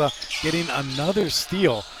Nobleza getting another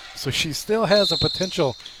steal. So she still has a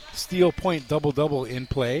potential steal point double-double in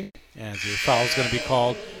play, and the foul is going to be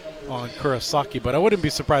called on Kurosaki. But I wouldn't be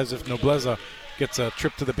surprised if Nobleza gets a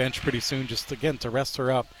trip to the bench pretty soon, just again to rest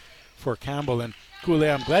her up for Campbell. And Kule,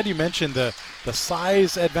 I'm glad you mentioned the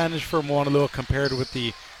size advantage for Moanalua compared with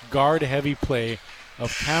the guard-heavy play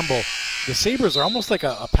of Campbell. The Sabres are almost like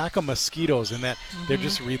a pack of mosquitoes in that they're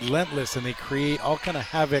just relentless and they create all kind of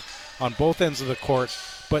havoc on both ends of the court.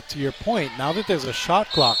 But to your point, now that there's a shot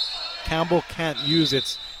clock, Campbell can't use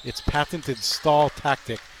its patented stall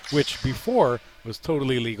tactic, which before was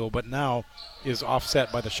totally legal, but now is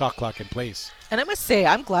offset by the shot clock in place. And I must say,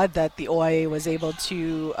 I'm glad that the OIA was able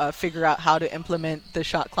to figure out how to implement the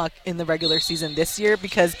shot clock in the regular season this year,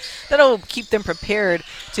 because that'll keep them prepared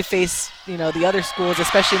to face, the other schools,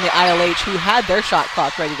 especially in the ILH, who had their shot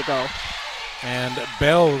clock ready to go. And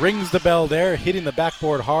Bell rings the bell there, hitting the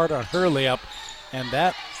backboard hard on her layup, and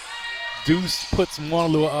that deuce puts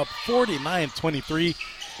Moanalua up 49-23,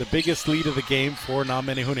 the biggest lead of the game for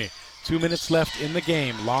Namenihune. 2 minutes left in the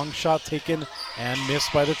game. Long shot taken and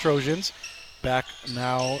missed by the Trojans. Back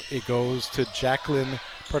now it goes to Jacelyn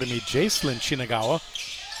Shinagawa.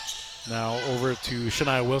 Now over to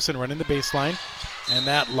Shania Wilson running the baseline. And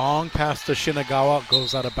that long pass to Shinagawa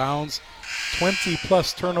goes out of bounds.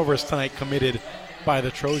 20-plus turnovers tonight committed by the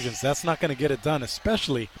Trojans. That's not going to get it done,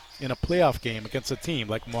 especially in a playoff game against a team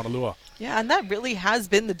like Moanalua. Yeah, and that really has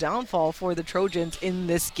been the downfall for the Trojans in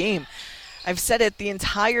this game. I've said it the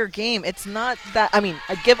entire game. It's not that, I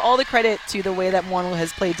give all the credit to the way that Moanalua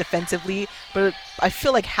has played defensively, but I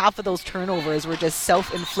feel like half of those turnovers were just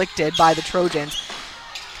self-inflicted by the Trojans.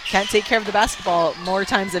 Can't take care of the basketball more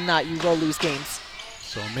times than not, you will lose games.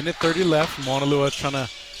 So a minute 30 left. Moanalua trying to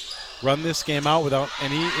run this game out without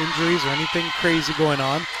any injuries or anything crazy going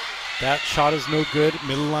on. That shot is no good.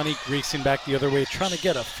 Mililani racing back the other way, trying to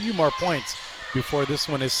get a few more points before this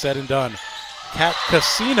one is said and done. Kat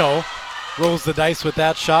Casino rolls the dice with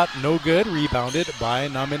that shot. No good. Rebounded by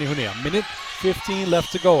Namenihune. A minute 15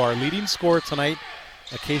 left to go. Our leading scorer tonight,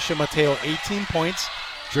 Acacia Mateo, 18 points.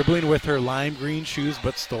 Dribbling with her lime green shoes,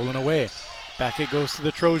 but stolen away. Back it goes to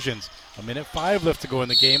the Trojans. A minute 5 left to go in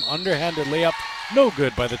the game. Underhanded layup. No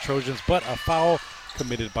good by the Trojans, but a foul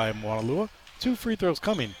committed by Moanalua. 2 free throws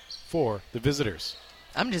coming for the visitors.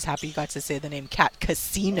 I'm just happy you got to say the name Cat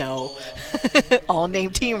Casino. All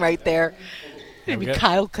name team right there. Maybe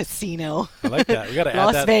Kyle Casino. I like that. We got to add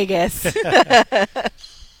Las that. Vegas.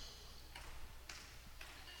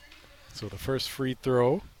 So the first free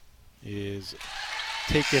throw is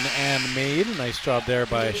taken and made. Nice job there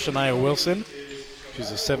by Shania Wilson.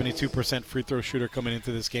 She's a 72% free throw shooter coming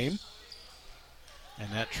into this game.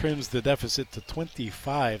 And that trims the deficit to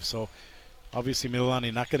 25. So obviously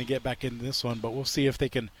Mililani not going to get back into this one, but we'll see if they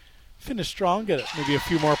can finish strong, get maybe a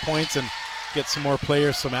few more points and get some more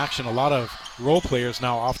players, some action. A lot of role players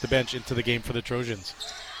now off the bench into the game for the Trojans.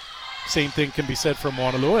 Same thing can be said for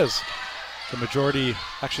Moanalua, as the majority,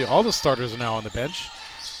 actually all the starters are now on the bench.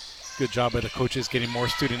 Good job by the coaches getting more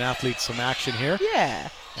student athletes some action here. Yeah.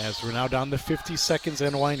 As we're now down to 50 seconds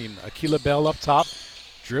and winding. Akila Bell up top,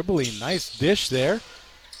 dribbling. Nice dish there.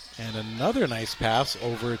 And another nice pass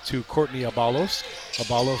over to Courtney Abalos.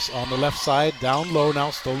 Abalos on the left side, down low,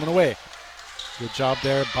 now stolen away. Good job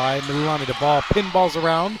there by Mililani. The ball pinballs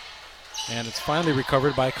around, and it's finally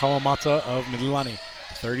recovered by Kawamata of Mililani.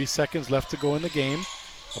 30 seconds left to go in the game.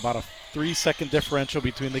 About a 3-second differential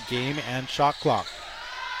between the game and shot clock.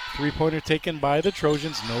 Three-pointer taken by the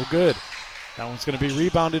Trojans, no good. That one's going to be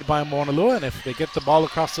rebounded by Moanalua, and if they get the ball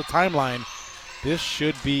across the timeline, this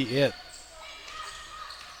should be it.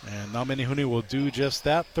 And Namenihuni will do just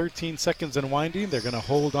that. 13 seconds and winding. They're going to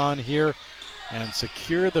hold on here and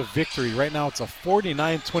secure the victory. Right now it's a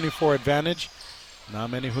 49-24 advantage.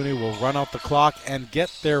 Namenihuni will run out the clock and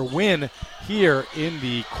get their win here in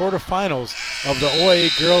the quarterfinals of the OIA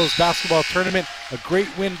Girls Basketball Tournament. A great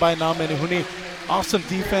win by Namenihuni. Awesome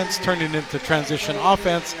defense turning into transition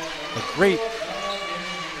offense. A great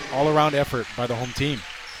all-around effort by the home team.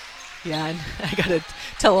 Yeah, and I got to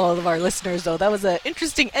tell all of our listeners, though, that was an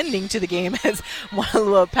interesting ending to the game as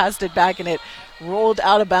Moanalua passed it back and it rolled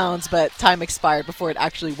out of bounds, but time expired before it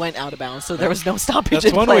actually went out of bounds, so there was no stoppage.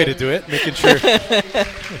 That's one way to do it, making sure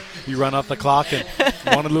you run out the clock, and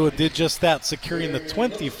Moanalua did just that, securing the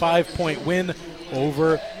 25-point win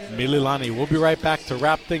over Mililani. We'll be right back to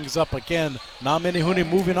wrap things up again. Namenihuni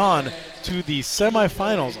moving on to the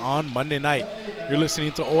semifinals on Monday night. You're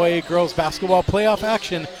listening to OIA Girls Basketball Playoff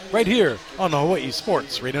action right here on the Hawaii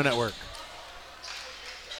Sports Radio Network.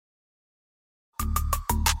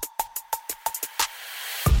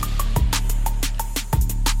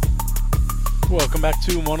 Welcome back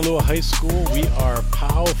to Moanalua High School. We are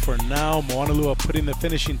POW for now. Moanalua putting the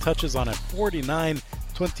finishing touches on a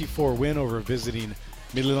 49-24 win over visiting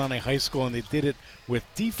Mililani High School, and they did it with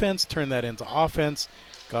defense, turned that into offense,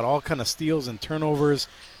 got all kind of steals and turnovers,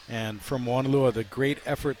 and from Moanalua, the great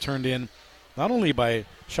effort turned in not only by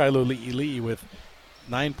Shiloh Li'i with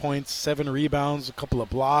 9 points, 7 rebounds, a couple of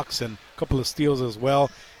blocks, and a couple of steals as well,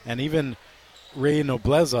 and even Ray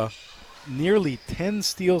Nobleza, nearly 10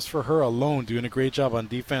 steals for her alone, doing a great job on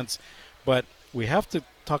defense. But we have to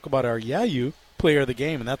talk about our Yayu player of the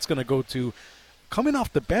game, and that's going to go to, coming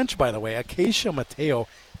off the bench, by the way, Acacia Mateo,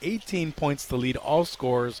 18 points to lead all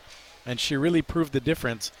scorers, and she really proved the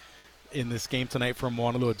difference in this game tonight for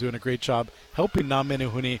Moanalua, doing a great job helping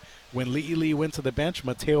Namenihuni. When Li'i went to the bench,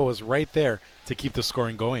 Mateo was right there to keep the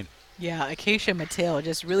scoring going. Yeah, Acacia Mateo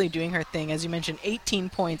just really doing her thing. As you mentioned, 18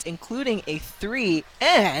 points, including a 3,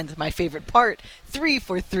 and my favorite part, 3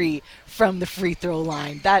 for 3 from the free throw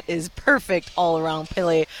line. That is perfect all-around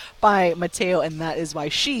play by Mateo, and that is why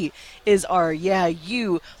she is our Yeah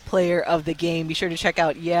You player of the game. Be sure to check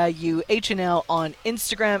out Yeah You HNL on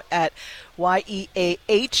Instagram at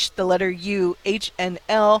YEAH, the letter U,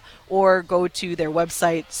 HNL, or go to their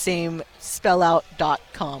website, same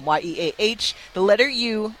spellout.com. YEAH, the letter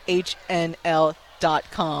U,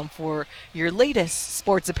 HNL.com for your latest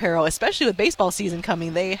sports apparel, especially with baseball season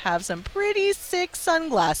coming. They have some pretty sick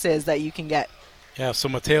sunglasses that you can get. Yeah, so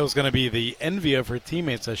Mateo's going to be the envy of her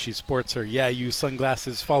teammates as she sports her Yeah You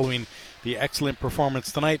sunglasses following the excellent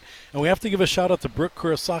performance tonight. And we have to give a shout out to Brooke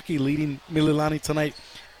Kurosaki leading Mililani tonight.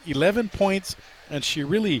 11 points, and she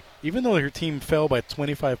really, even though her team fell by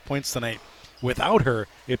 25 points tonight, without her,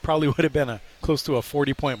 it probably would have been close to a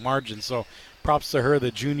 40-point margin. So props to her, the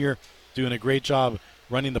junior, doing a great job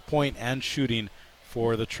running the point and shooting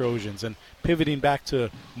for the Trojans. And pivoting back to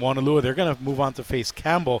Moanalua, they're going to move on to face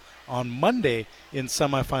Campbell on Monday in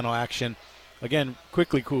semifinal action. Again,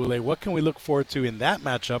 quickly, Ku'ule, what can we look forward to in that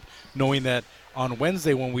matchup, knowing that on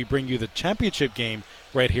Wednesday when we bring you the championship game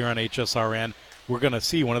right here on HSRN, we're going to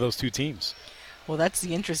see one of those two teams? Well, that's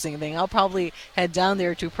the interesting thing. I'll probably head down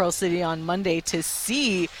there to Pearl City on Monday to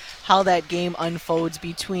see how that game unfolds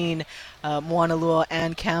between Moanalua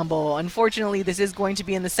and Campbell. Unfortunately, this is going to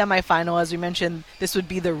be in the semifinal. As we mentioned, this would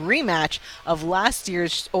be the rematch of last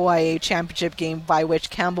year's OIA championship game, by which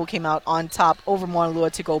Campbell came out on top over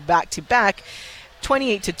Moanalua to go back-to-back.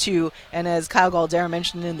 28-2, and as Kyle Galdera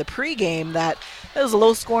mentioned in the pregame, that was a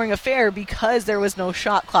low-scoring affair because there was no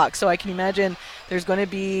shot clock. So I can imagine there's going to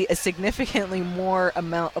be a significantly more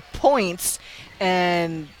amount of points,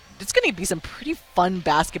 and it's going to be some pretty fun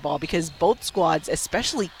basketball because both squads,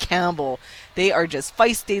 especially Campbell, they are just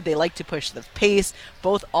feisty. They like to push the pace,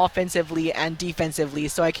 both offensively and defensively.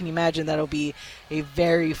 So I can imagine that'll be a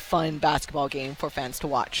very fun basketball game for fans to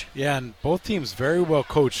watch. Yeah, and both teams very well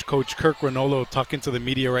coached. Coach Kirk Ranolo talking to the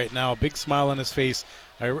media right now, big smile on his face.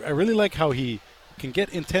 I really like how he can get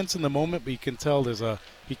intense in the moment, but you can tell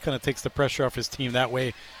He kind of takes the pressure off his team that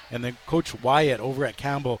way. And then Coach Wyatt over at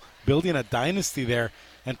Campbell, building a dynasty there.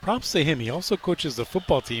 And props to him. He also coaches the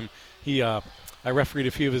football team. I refereed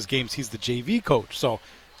a few of his games. He's the JV coach. So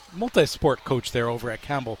multi-sport coach there over at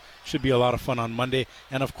Campbell. Should be a lot of fun on Monday.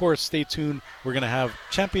 And, of course, stay tuned. We're going to have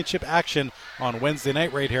championship action on Wednesday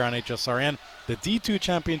night right here on HSRN. The D2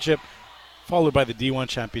 championship followed by the D1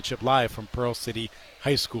 championship live from Pearl City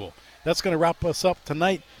High School. That's going to wrap us up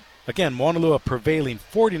tonight. Again, Moanalua prevailing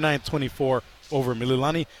 49-24 over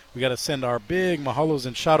Mililani. We got to send our big mahalos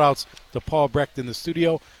and shout-outs to Paul Brecht in the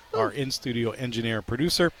studio, our in-studio engineer and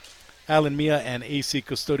producer. Alan Mia and AC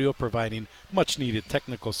Custodio providing much-needed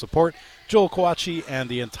technical support. Joel Kowachi and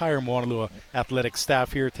the entire Moanalua athletic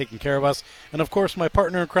staff here taking care of us. And, of course, my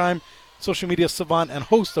partner in crime, social media savant and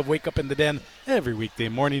host of Wake Up in the Den every weekday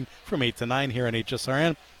morning from 8 to 9 here on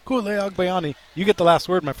HSRN. Kule Agbayani, you get the last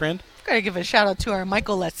word, my friend. Got to give a shout out to our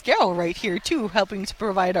Michael Lescaro right here too, helping to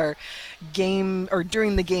provide our game or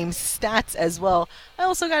during the game stats as well. I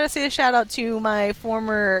also got to say a shout out to my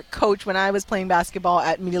former coach when I was playing basketball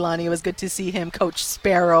at Mililani. It was good to see him, Coach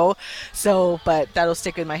Sparrow. But that'll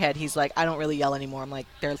stick in my head. He's like, I don't really yell anymore. I'm like,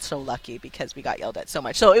 they're so lucky because we got yelled at so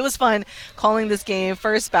much. So it was fun calling this game,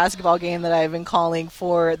 first basketball game that I've been calling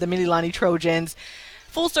for the Mililani Trojans.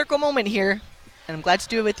 Full circle moment here. And I'm glad to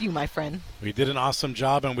do it with you, my friend. We did an awesome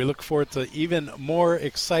job, and we look forward to even more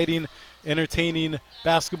exciting, entertaining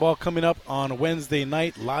basketball coming up on Wednesday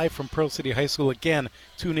night, live from Pearl City High School. Again,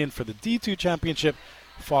 tune in for the D2 championship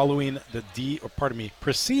preceding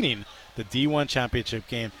the D1 championship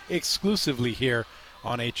game exclusively here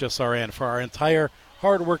on HSRN. For our entire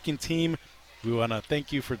hardworking team, we want to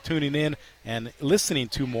thank you for tuning in and listening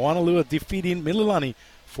to Moanalua defeating Mililani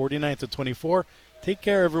 49-24. Take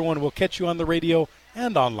care, everyone. We'll catch you on the radio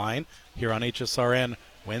and online here on HSRN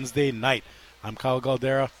Wednesday night. I'm Kyle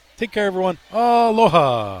Galdera. Take care, everyone.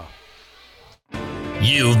 Aloha.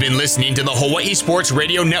 You've been listening to the Hawaii Sports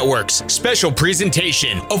Radio Network's special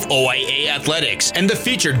presentation of OIA Athletics and the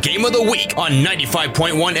featured game of the week on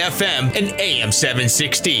 95.1 FM and AM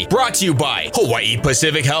 760. Brought to you by Hawaii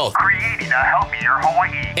Pacific Health, Creating a healthier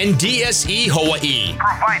Hawaii. and DSE Hawaii.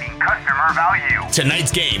 Providing customer value.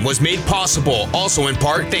 Tonight's game was made possible also in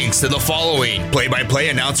part thanks to the following: play-by-play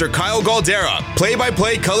announcer Kyle Galdera,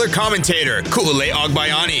 play-by-play color commentator Ku'ule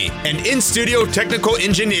Agbayani, and in-studio technical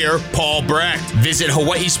engineer Paul Brecht. Visit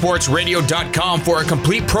HawaiiSportsRadio.com for a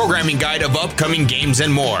complete programming guide of upcoming games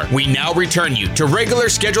and more. We now return you to regular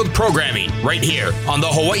scheduled programming right here on the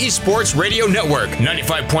Hawaii Sports Radio Network,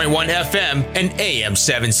 95.1 FM and AM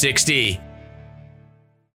 760.